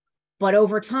 But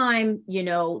over time, you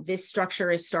know, this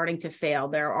structure is starting to fail.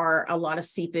 There are a lot of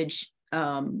seepages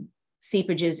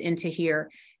into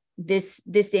here. This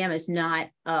dam is not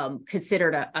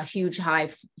considered a huge high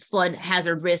flood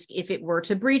hazard risk if it were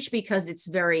to breach, because it's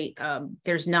very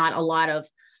there's not a lot of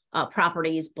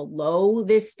properties below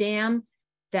this dam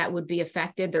that would be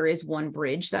affected. There is one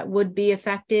bridge that would be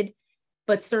affected,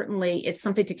 but certainly it's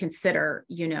something to consider,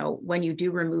 you know, when you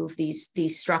do remove these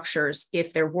structures.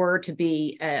 If there were to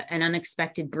be an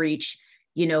unexpected breach,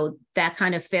 you know, that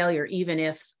kind of failure, even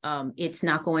if it's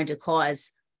not going to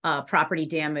cause property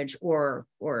damage or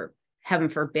heaven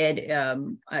forbid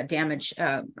damage,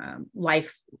 a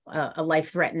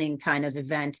life-threatening kind of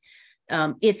event,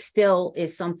 it still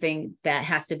is something that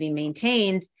has to be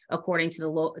maintained according to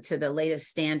the latest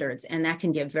standards, and that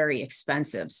can get very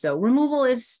expensive. So removal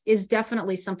is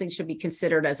definitely something should be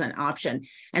considered as an option,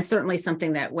 and certainly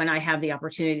something that when I have the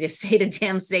opportunity to say to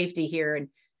dam safety here and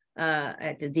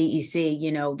at the DEC,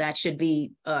 you know, that should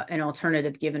be an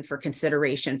alternative given for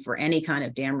consideration for any kind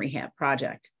of dam rehab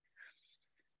project.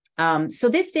 So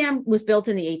this dam was built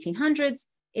in the 1800s.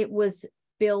 It was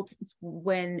built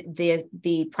when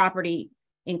the property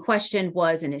in question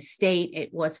was an estate.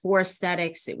 It was for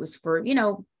aesthetics. It was for, you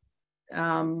know,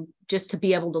 just to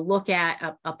be able to look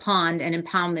at a pond and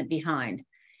impoundment behind.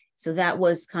 So that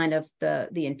was kind of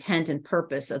the intent and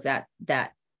purpose of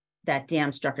that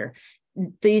dam structure.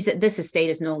 This estate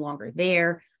is no longer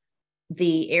there.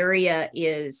 The area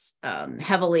is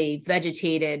heavily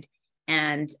vegetated,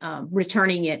 and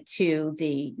returning it to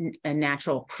the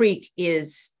natural creek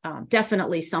is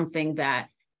definitely something that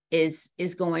is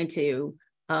going to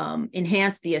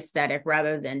enhance the aesthetic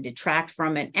rather than detract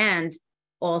from it. And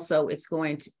also it's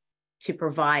going to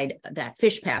provide that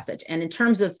fish passage. And in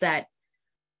terms of that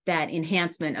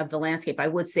enhancement of the landscape, I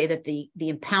would say that the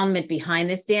impoundment behind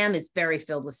this dam is very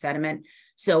filled with sediment.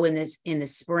 So in the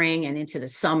spring and into the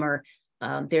summer,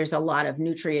 there's a lot of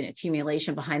nutrient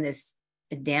accumulation behind this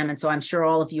dam. And so I'm sure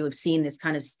all of you have seen this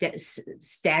kind of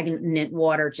stagnant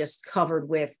water just covered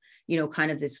with, you know,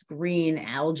 kind of this green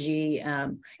algae.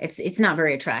 It's not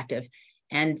very attractive.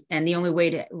 And the only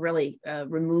way to really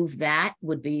remove that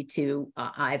would be to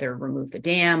either remove the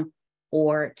dam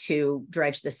or to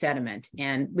dredge the sediment.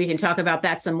 And we can talk about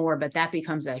that some more, but that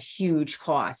becomes a huge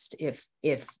cost if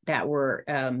that were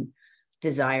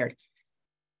desired.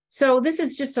 So this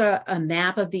is just a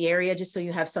map of the area, just so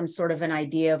you have some sort of an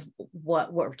idea of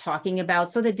what we're talking about.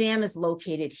 So the dam is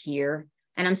located here.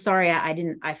 And I'm sorry,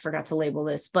 I forgot to label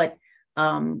this, but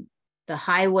the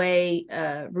highway,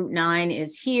 Route 9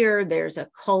 is here. There's a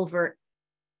culvert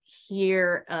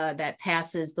here that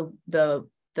passes the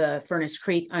Furnace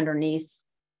Creek underneath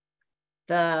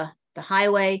the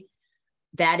highway.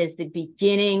 That is the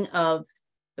beginning of,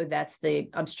 that's the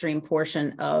upstream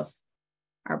portion of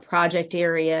our project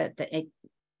area.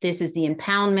 This is the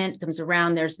impoundment, comes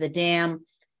around, there's the dam.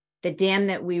 The dam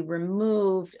that we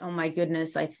removed, oh my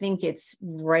goodness, I think it's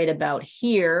right about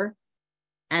here.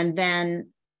 And then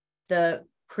the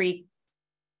creek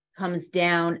comes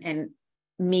down and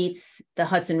meets the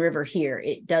Hudson River here.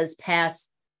 It does pass,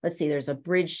 let's see, there's a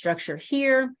bridge structure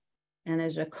here, and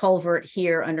there's a culvert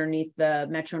here underneath the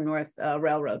Metro North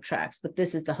railroad tracks, but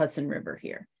this is the Hudson River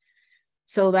here.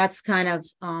 So that's kind of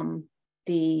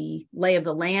the lay of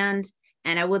the land.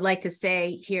 And I would like to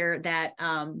say here that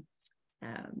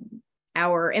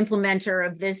our implementer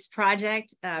of this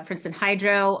project, Princeton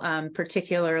Hydro,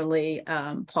 particularly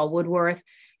Paul Woodworth,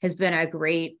 has been a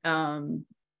great firm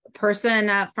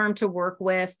to work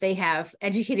with. They have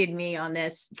educated me on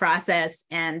this process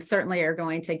and certainly are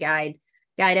going to guide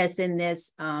us in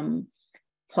this.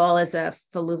 Paul, as a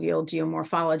fluvial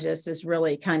geomorphologist, is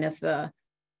really kind of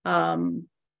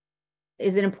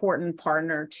is an important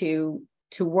partner to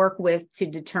work with to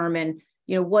determine,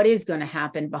 you know, what is going to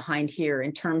happen behind here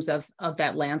in terms of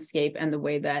that landscape and the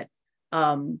way that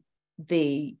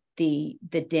the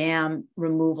dam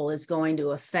removal is going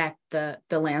to affect the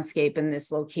landscape in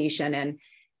this location.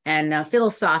 And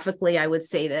philosophically, I would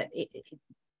say that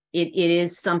it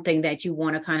is something that you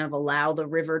want to kind of allow the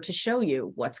river to show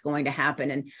you what's going to happen.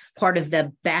 And part of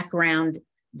the background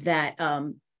that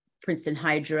Princeton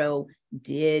Hydro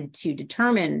did to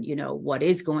determine, you know, what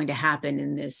is going to happen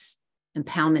in this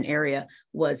impoundment area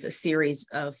was a series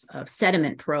of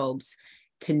sediment probes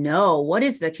to know what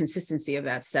is the consistency of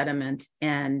that sediment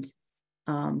and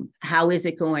how is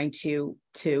it going to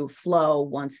flow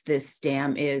once this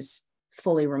dam is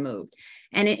fully removed.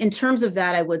 And in terms of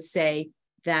that, I would say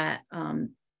that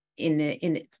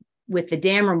with the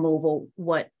dam removal,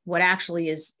 what actually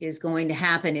is going to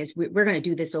happen is we're going to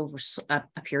do this over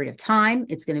a period of time.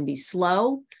 It's going to be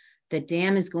slow. The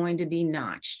dam is going to be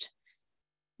notched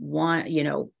one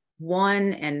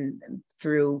and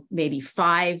through maybe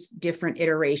 5 different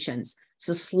iterations.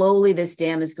 So slowly this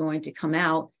dam is going to come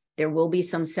out. There will be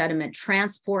some sediment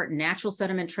transport, natural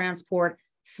sediment transport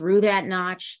through that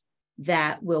notch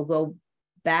that will go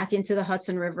back into the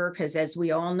Hudson River, because as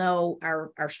we all know,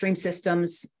 our stream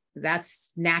systems,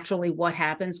 that's naturally what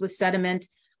happens with sediment.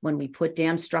 When we put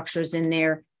dam structures in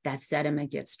there, that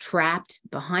sediment gets trapped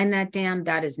behind that dam.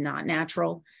 That is not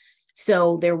natural.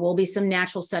 So there will be some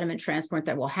natural sediment transport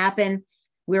that will happen.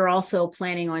 We're also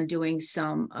planning on doing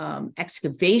some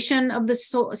excavation of the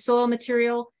soil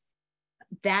material.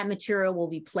 That material will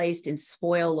be placed in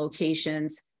spoil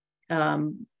locations,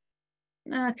 kind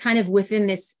of within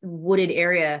this wooded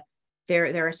area.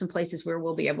 There are some places where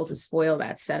we'll be able to spoil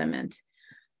that sediment.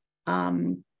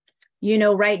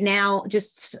 Right now,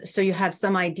 just so you have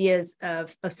some ideas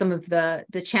of some of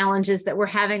the challenges that we're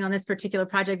having on this particular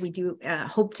project, we do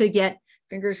hope to get,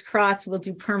 fingers crossed, we'll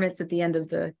do permits at the end of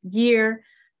the year.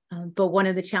 But one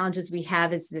of the challenges we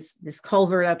have is this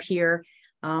culvert up here.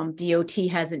 DOT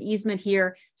has an easement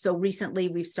here. So recently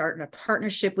we've started a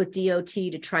partnership with DOT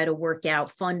to try to work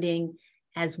out funding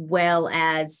as well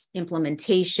as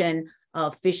implementation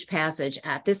of fish passage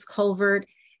at this culvert.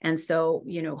 And so,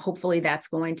 hopefully that's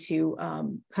going to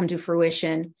come to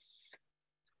fruition.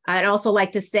 I'd also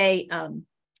like to say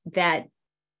that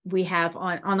we have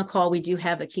on the call, we do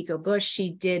have Akiko Bush.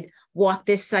 She did walk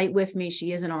this site with me.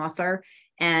 She is an author.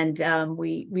 And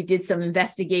we did some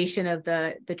investigation of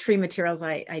the tree materials.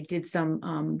 I did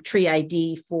some tree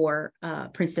ID for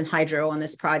Princeton Hydro on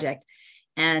this project.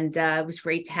 And it was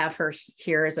great to have her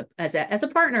here as a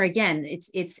partner. Again,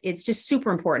 it's just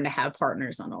super important to have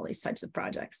partners on all these types of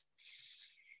projects.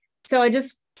 So I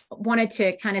just wanted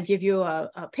to kind of give you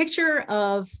a picture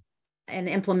of an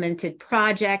implemented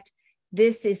project.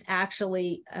 This is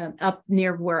actually up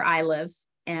near where I live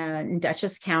in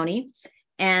Dutchess County.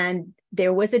 And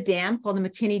there was a dam called the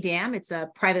McKinney Dam. It's a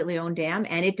privately owned dam,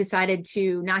 and it decided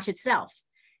to notch itself.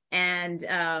 And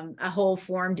a hole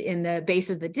formed in the base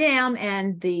of the dam,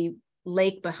 and the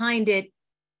lake behind it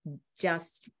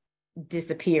just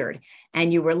disappeared.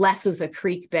 And you were left with a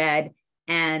creek bed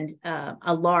and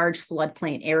a large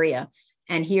floodplain area.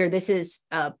 And here, this is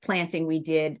planting we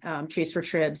did, Trees for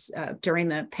Tribs, during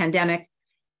the pandemic.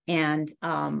 And,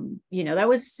 it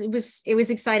was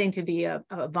exciting to be a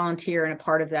volunteer and a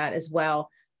part of that as well.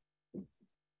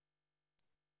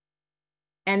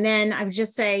 And then I would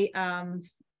just say,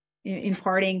 in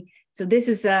parting, so this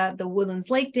is the Woodlands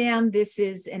Lake Dam. This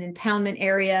is an impoundment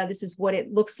area. This is what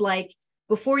it looks like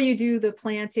before you do the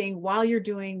planting, while you're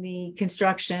doing the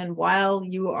construction, while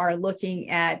you are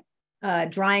looking at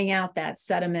drying out that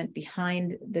sediment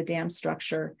behind the dam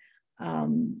structure.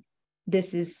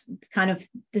 This is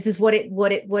what it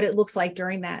looks like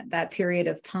during that period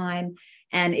of time.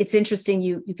 And it's interesting,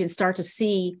 you can start to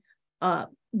see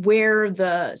where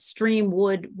the stream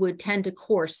would tend to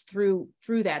course through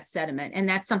that sediment. And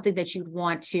that's something that you'd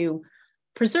want to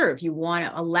preserve. You want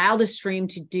to allow the stream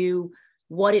to do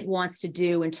what it wants to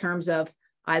do in terms of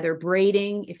either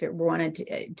braiding, if it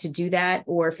wanted to do that,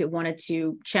 or if it wanted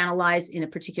to channelize in a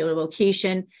particular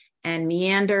location and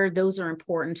meander. Those are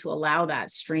important to allow that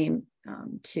stream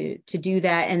to do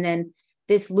that. And then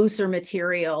this looser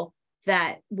material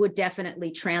that would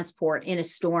definitely transport in a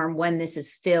storm when this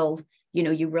is filled.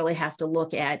 You really have to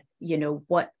look at,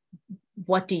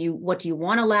 what do you want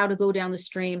to allow to go down the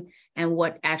stream, and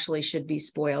what actually should be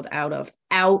spoiled out of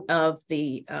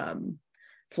the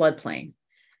floodplain.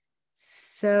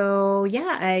 So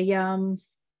yeah,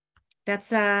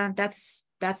 that's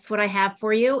what I have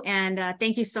for you. And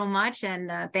thank you so much.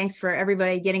 And thanks for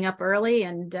everybody getting up early.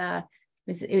 And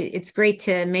it's great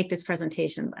to make this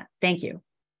presentation. Thank you.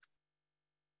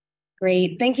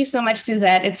 Great. Thank you so much,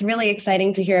 Suzette. It's really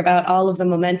exciting to hear about all of the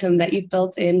momentum that you've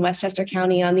built in Westchester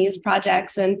County on these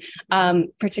projects, and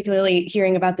particularly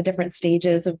hearing about the different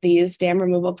stages of these dam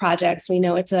removal projects. We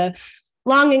know it's a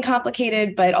long and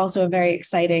complicated, but also a very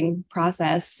exciting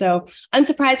process. So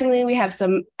unsurprisingly, we have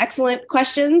some excellent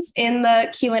questions in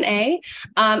the Q&A.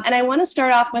 And I want to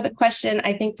start off with a question,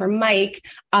 I think, for Mike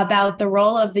about the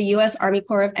role of the U.S. Army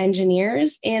Corps of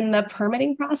Engineers in the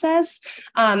permitting process.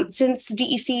 Since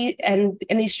DEC and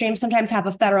these streams sometimes have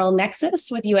a federal nexus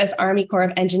with U.S. Army Corps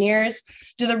of Engineers,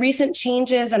 do the recent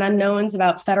changes and unknowns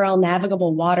about federal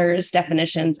navigable waters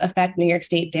definitions affect New York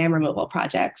State dam removal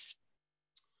projects?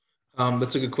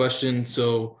 That's a good question.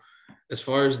 So as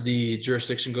far as the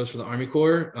jurisdiction goes for the Army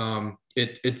Corps,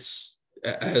 it's,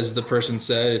 as the person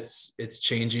said, it's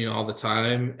changing all the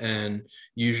time. And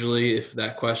usually if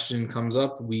that question comes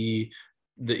up, the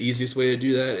easiest way to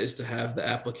do that is to have the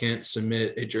applicant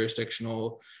submit a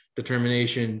jurisdictional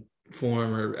determination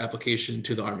form or application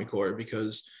to the Army Corps,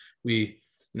 because we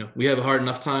have a hard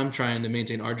enough time trying to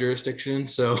maintain our jurisdiction.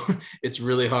 So it's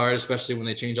really hard, especially when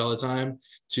they change all the time,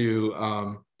 to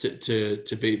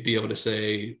be able to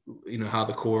say, how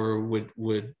the Corps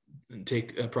would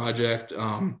take a project.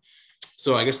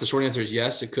 So I guess the short answer is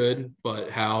yes, it could, but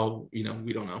how, we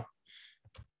don't know.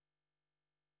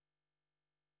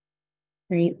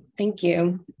 Great, thank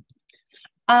you.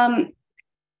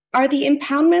 Are the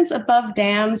impoundments above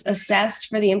dams assessed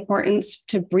for the importance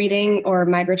to breeding or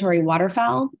migratory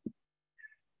waterfowl?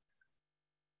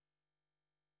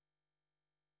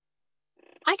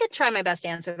 I could try my best to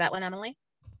answer that one, Emily.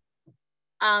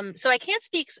 So I can't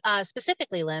speak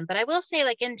specifically, Lynn, but I will say,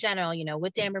 like, in general,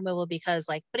 with dam removal, because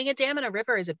like putting a dam in a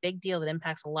river is a big deal that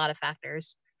impacts a lot of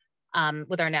factors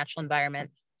with our natural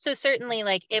environment. So certainly,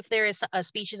 like, if there is a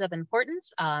species of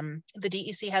importance, the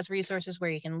DEC has resources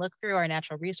where you can look through our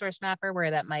natural resource mapper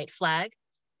where that might flag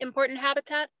important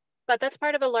habitat, but that's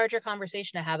part of a larger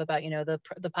conversation to have about,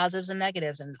 the positives and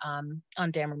negatives and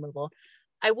on dam removal.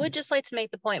 I would just like to make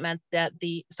the point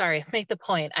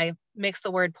I mixed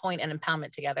the word point and impoundment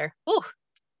together. Ooh,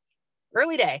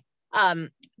 early day.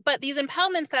 But these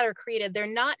impoundments that are created, they're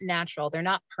not natural, they're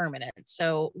not permanent.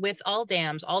 So with all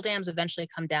dams eventually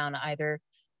come down. Either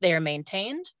they are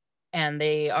maintained and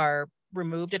they are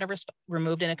removed in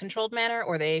a controlled manner,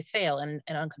 or they fail in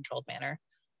an uncontrolled manner.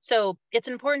 So it's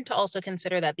important to also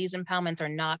consider that these impoundments are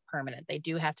not permanent. They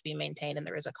do have to be maintained, and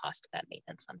there is a cost to that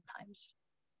maintenance sometimes.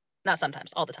 Not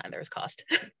sometimes, all the time there is cost.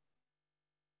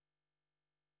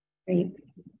 Great.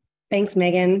 Thanks,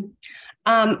 Megan.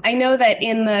 I know that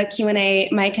in the Q&A,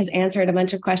 Mike has answered a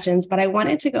bunch of questions, but I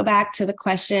wanted to go back to the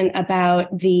question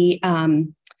about the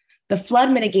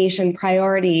flood mitigation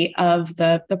priority of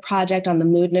the project on the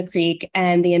Moodna Creek,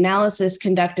 and the analysis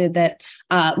conducted that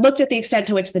looked at the extent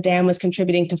to which the dam was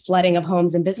contributing to flooding of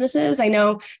homes and businesses. I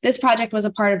know this project was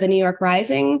a part of the New York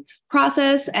Rising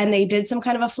process, and they did some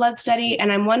kind of a flood study, and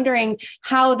I'm wondering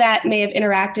how that may have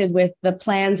interacted with the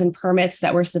plans and permits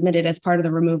that were submitted as part of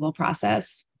the removal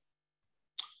process.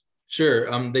 Sure.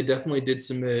 They definitely did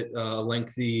submit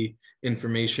lengthy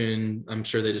information. I'm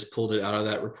sure they just pulled it out of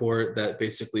that report that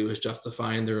basically was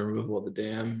justifying the removal of the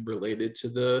dam related to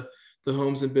the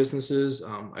homes and businesses.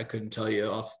 I couldn't tell you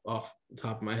off the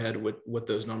top of my head what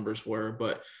those numbers were,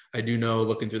 but I do know,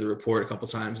 looking through the report a couple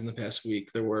times in the past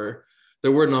week, there were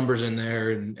numbers in there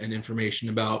and information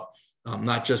about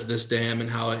not just this dam and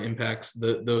how it impacts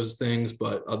those things,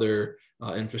 but other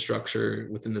infrastructure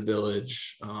within the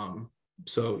village.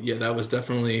 So yeah, that was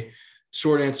definitely,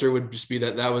 short answer would just be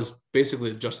that was basically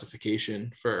the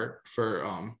justification for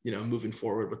moving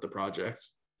forward with the project.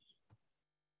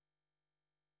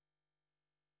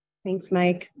 Thanks,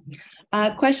 Mike.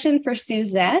 Question for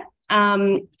Suzette.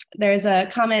 There's a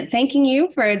comment thanking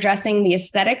you for addressing the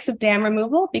aesthetics of dam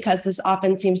removal, because this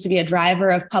often seems to be a driver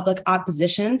of public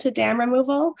opposition to dam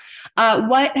removal.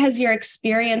 What has your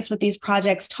experience with these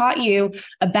projects taught you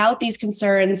about these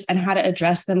concerns and how to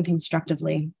address them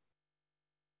constructively?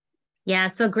 Yeah,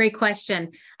 so great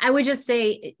question. I would just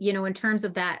say, in terms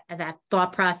of that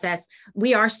thought process,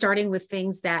 we are starting with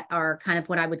things that are kind of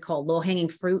what I would call low-hanging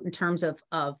fruit in terms of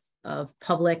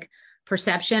public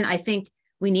perception. I think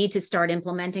we need to start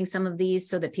implementing some of these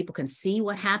so that people can see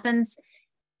what happens.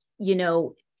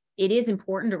 It is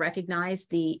important to recognize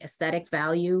the aesthetic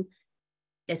value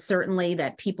is certainly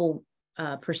that people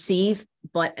perceive,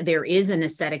 but there is an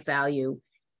aesthetic value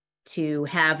to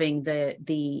having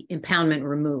the impoundment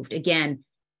removed. Again,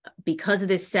 because of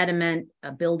this sediment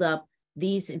buildup,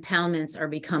 these impoundments are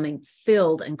becoming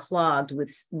filled and clogged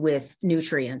with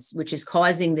nutrients, which is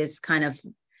causing this kind of,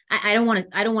 I don't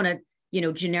want to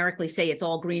generically say it's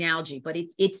all green algae, but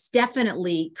it's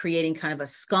definitely creating kind of a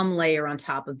scum layer on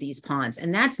top of these ponds.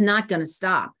 And that's not going to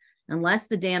stop unless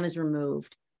the dam is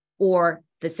removed or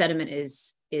the sediment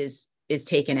is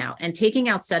taken out. And taking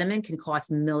out sediment can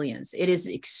cost millions. It is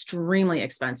extremely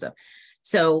expensive.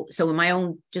 So in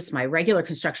my regular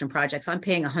construction projects, I'm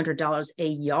paying $100 a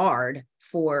yard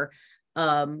for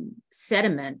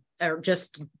sediment or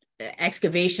just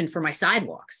excavation for my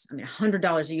sidewalks. I mean,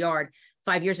 $100 a yard.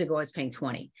 5 years ago, I was paying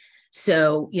 20.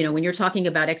 So, when you're talking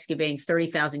about excavating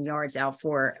 30,000 yards out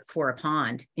for a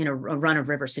pond in a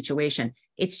run-of-river situation,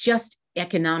 it's just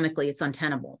economically, it's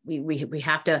untenable. We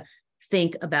have to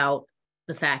think about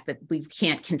the fact that we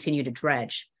can't continue to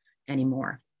dredge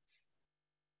anymore.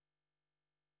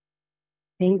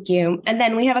 Thank you. And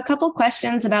then we have a couple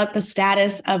questions about the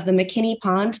status of the McKinney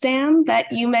Pond Dam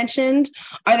that you mentioned.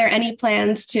 Are there any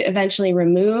plans to eventually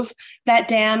remove that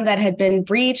dam that had been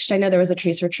breached? I know there was a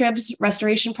Trees for Tribs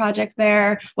restoration project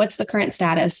there. What's the current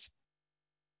status?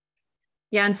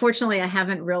 Yeah, unfortunately, I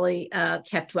haven't really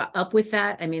kept up with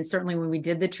that. I mean, certainly when we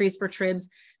did the Trees for Tribs,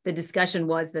 the discussion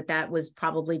was that that was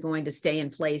probably going to stay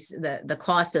in place. The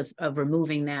cost of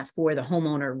removing that for the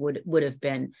homeowner would have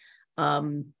been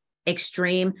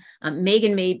extreme.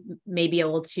 Megan may be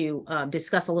able to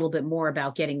discuss a little bit more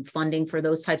about getting funding for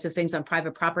those types of things on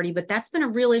private property, but that's been a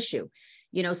real issue.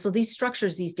 You know, so these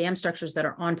structures, these dam structures that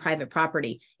are on private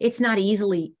property, it's not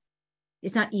easy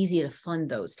to fund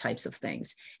those types of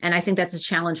things. And I think that's a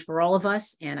challenge for all of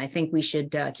us. And I think we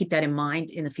should keep that in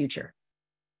mind in the future.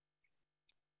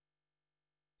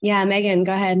 Yeah, Megan,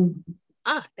 go ahead.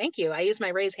 Thank you. I use my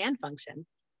raise hand function.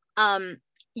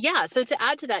 Yeah, so to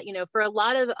add to that, you know, for a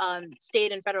lot of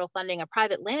state and federal funding, a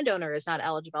private landowner is not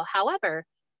eligible. However,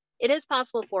 it is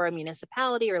possible for a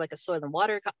municipality or like a soil and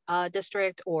water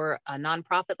district or a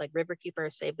nonprofit like Riverkeeper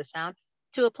Save the Sound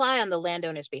to apply on the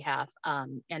landowner's behalf.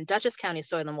 And Dutchess County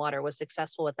Soil and Water was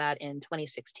successful with that in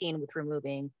 2016 with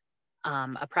removing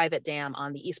a private dam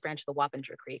on the east branch of the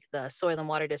Wappinger Creek. The Soil and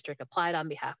Water District applied on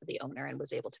behalf of the owner and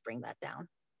was able to bring that down.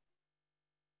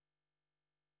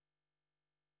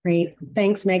 Great.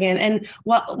 Thanks, Megan. And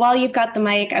while you've got the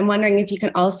mic, I'm wondering if you can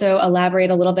also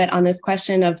elaborate a little bit on this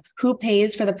question of who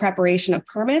pays for the preparation of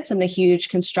permits and the huge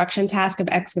construction task of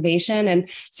excavation. And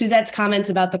Suzette's comments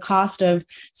about the cost of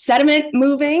sediment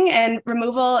moving and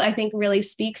removal, I think really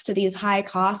speaks to these high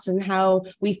costs and how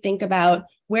we think about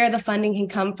where the funding can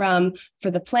come from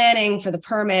for the planning, for the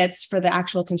permits, for the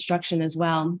actual construction as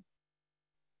well.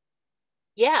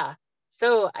 Yeah.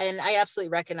 So, and I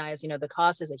absolutely recognize, you know, the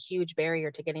cost is a huge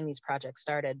barrier to getting these projects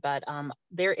started, but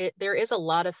there is a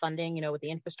lot of funding, you know, with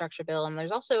the infrastructure bill, and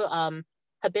there's also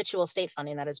habitual state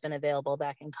funding that has been available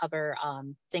that can cover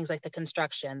things like the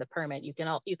construction, the permit. You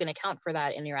can account for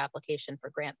that in your application for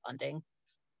grant funding.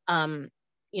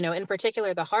 You know, in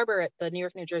particular, the New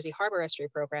York, New Jersey Harbor Estuary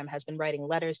Program has been writing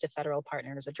letters to federal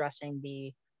partners addressing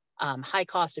the high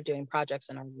cost of doing projects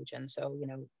in our region. So, you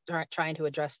know, trying to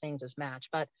address things as match,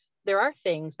 but there are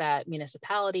things that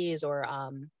municipalities or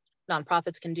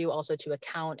nonprofits can do also to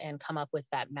account and come up with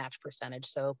that match percentage.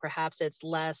 So perhaps it's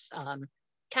less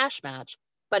cash match,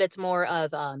 but it's more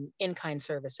of in-kind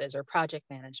services or project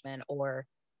management, or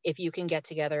if you can get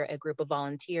together a group of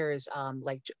volunteers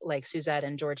like Suzette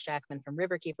and George Jackman from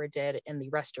Riverkeeper did in the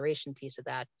restoration piece of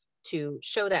that to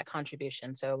show that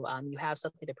contribution. So you have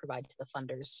something to provide to the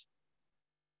funders.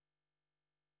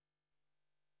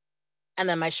 And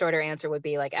then my shorter answer would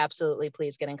be like, absolutely,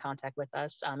 please get in contact with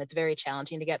us. It's very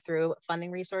challenging to get through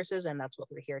funding resources, and that's what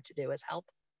we're here to do, is help.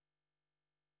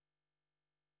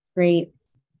 Great,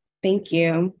 thank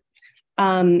you.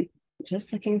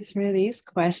 Just looking through these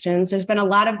questions, there's been a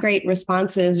lot of great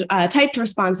responses, typed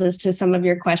responses to some of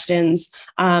your questions.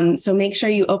 So make sure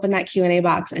you open that Q&A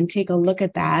box and take a look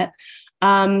at that.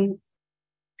 And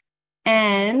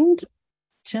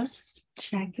just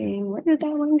checking, where did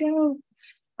that one go?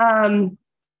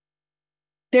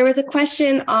 There was a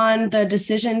question on the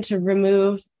decision to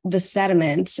remove the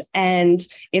sediment and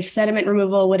if sediment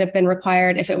removal would have been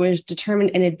required if it was determined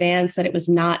in advance that it was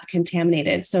not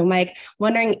contaminated. So Mike,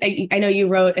 wondering, I know you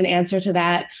wrote an answer to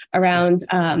that around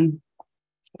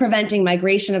preventing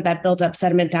migration of that built up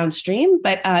sediment downstream,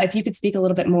 but if you could speak a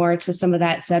little bit more to some of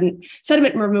that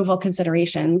sediment removal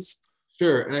considerations.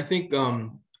 Sure, and I think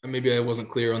maybe I wasn't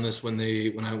clear on this when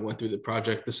I went through the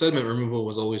project. The sediment removal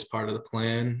was always part of the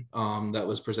plan that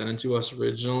was presented to us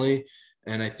originally.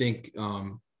 And I think,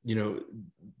 you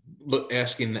know,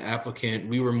 asking the applicant,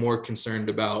 we were more concerned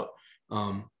about,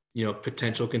 you know,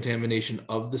 potential contamination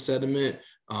of the sediment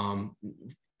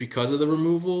because of the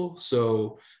removal.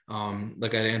 So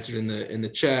like I answered in the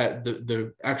chat,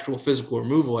 the actual physical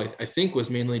removal, I think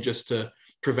was mainly just to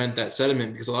prevent that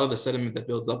sediment, because a lot of the sediment that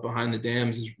builds up behind the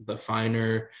dams is the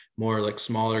finer, more like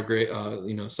smaller grade,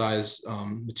 you know, size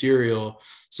material.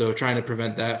 So trying to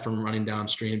prevent that from running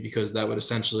downstream, because that would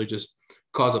essentially just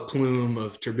cause a plume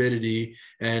of turbidity.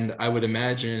 And I would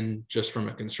imagine just from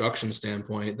a construction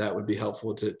standpoint, that would be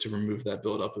helpful to remove that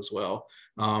buildup as well.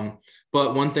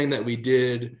 But one thing that we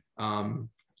did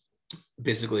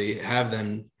basically have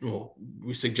them, well,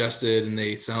 we suggested, and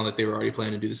they sounded like they were already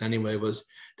planning to do this anyway, was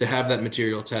to have that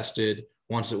material tested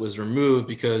once it was removed,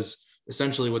 because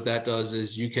essentially what that does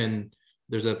is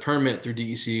there's a permit through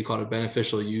DEC called a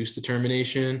beneficial use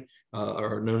determination,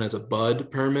 or known as a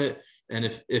BUD permit. And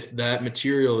if that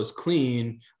material is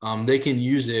clean, they can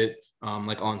use it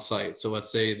like on site. So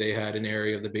let's say they had an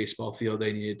area of the baseball field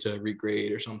they needed to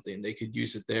regrade or something, they could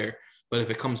use it there. But if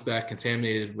it comes back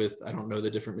contaminated with, I don't know the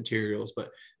different materials, but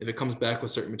if it comes back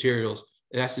with certain materials,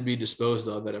 it has to be disposed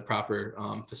of at a proper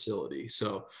facility.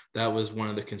 So that was one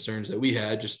of the concerns that we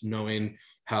had, just knowing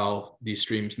how these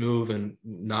streams move and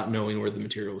not knowing where the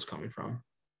material was coming from.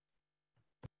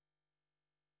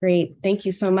 Great, thank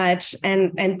you so much.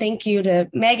 And thank you to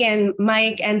Megan,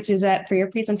 Mike, and Suzette for your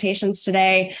presentations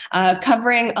today,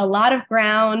 covering a lot of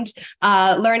ground,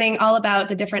 learning all about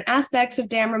the different aspects of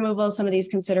dam removal, some of these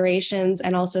considerations,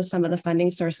 and also some of the funding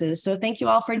sources. So thank you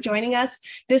all for joining us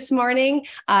this morning.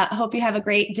 Hope you have a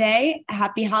great day,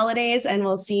 happy holidays, and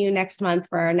we'll see you next month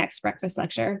for our next breakfast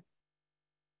lecture.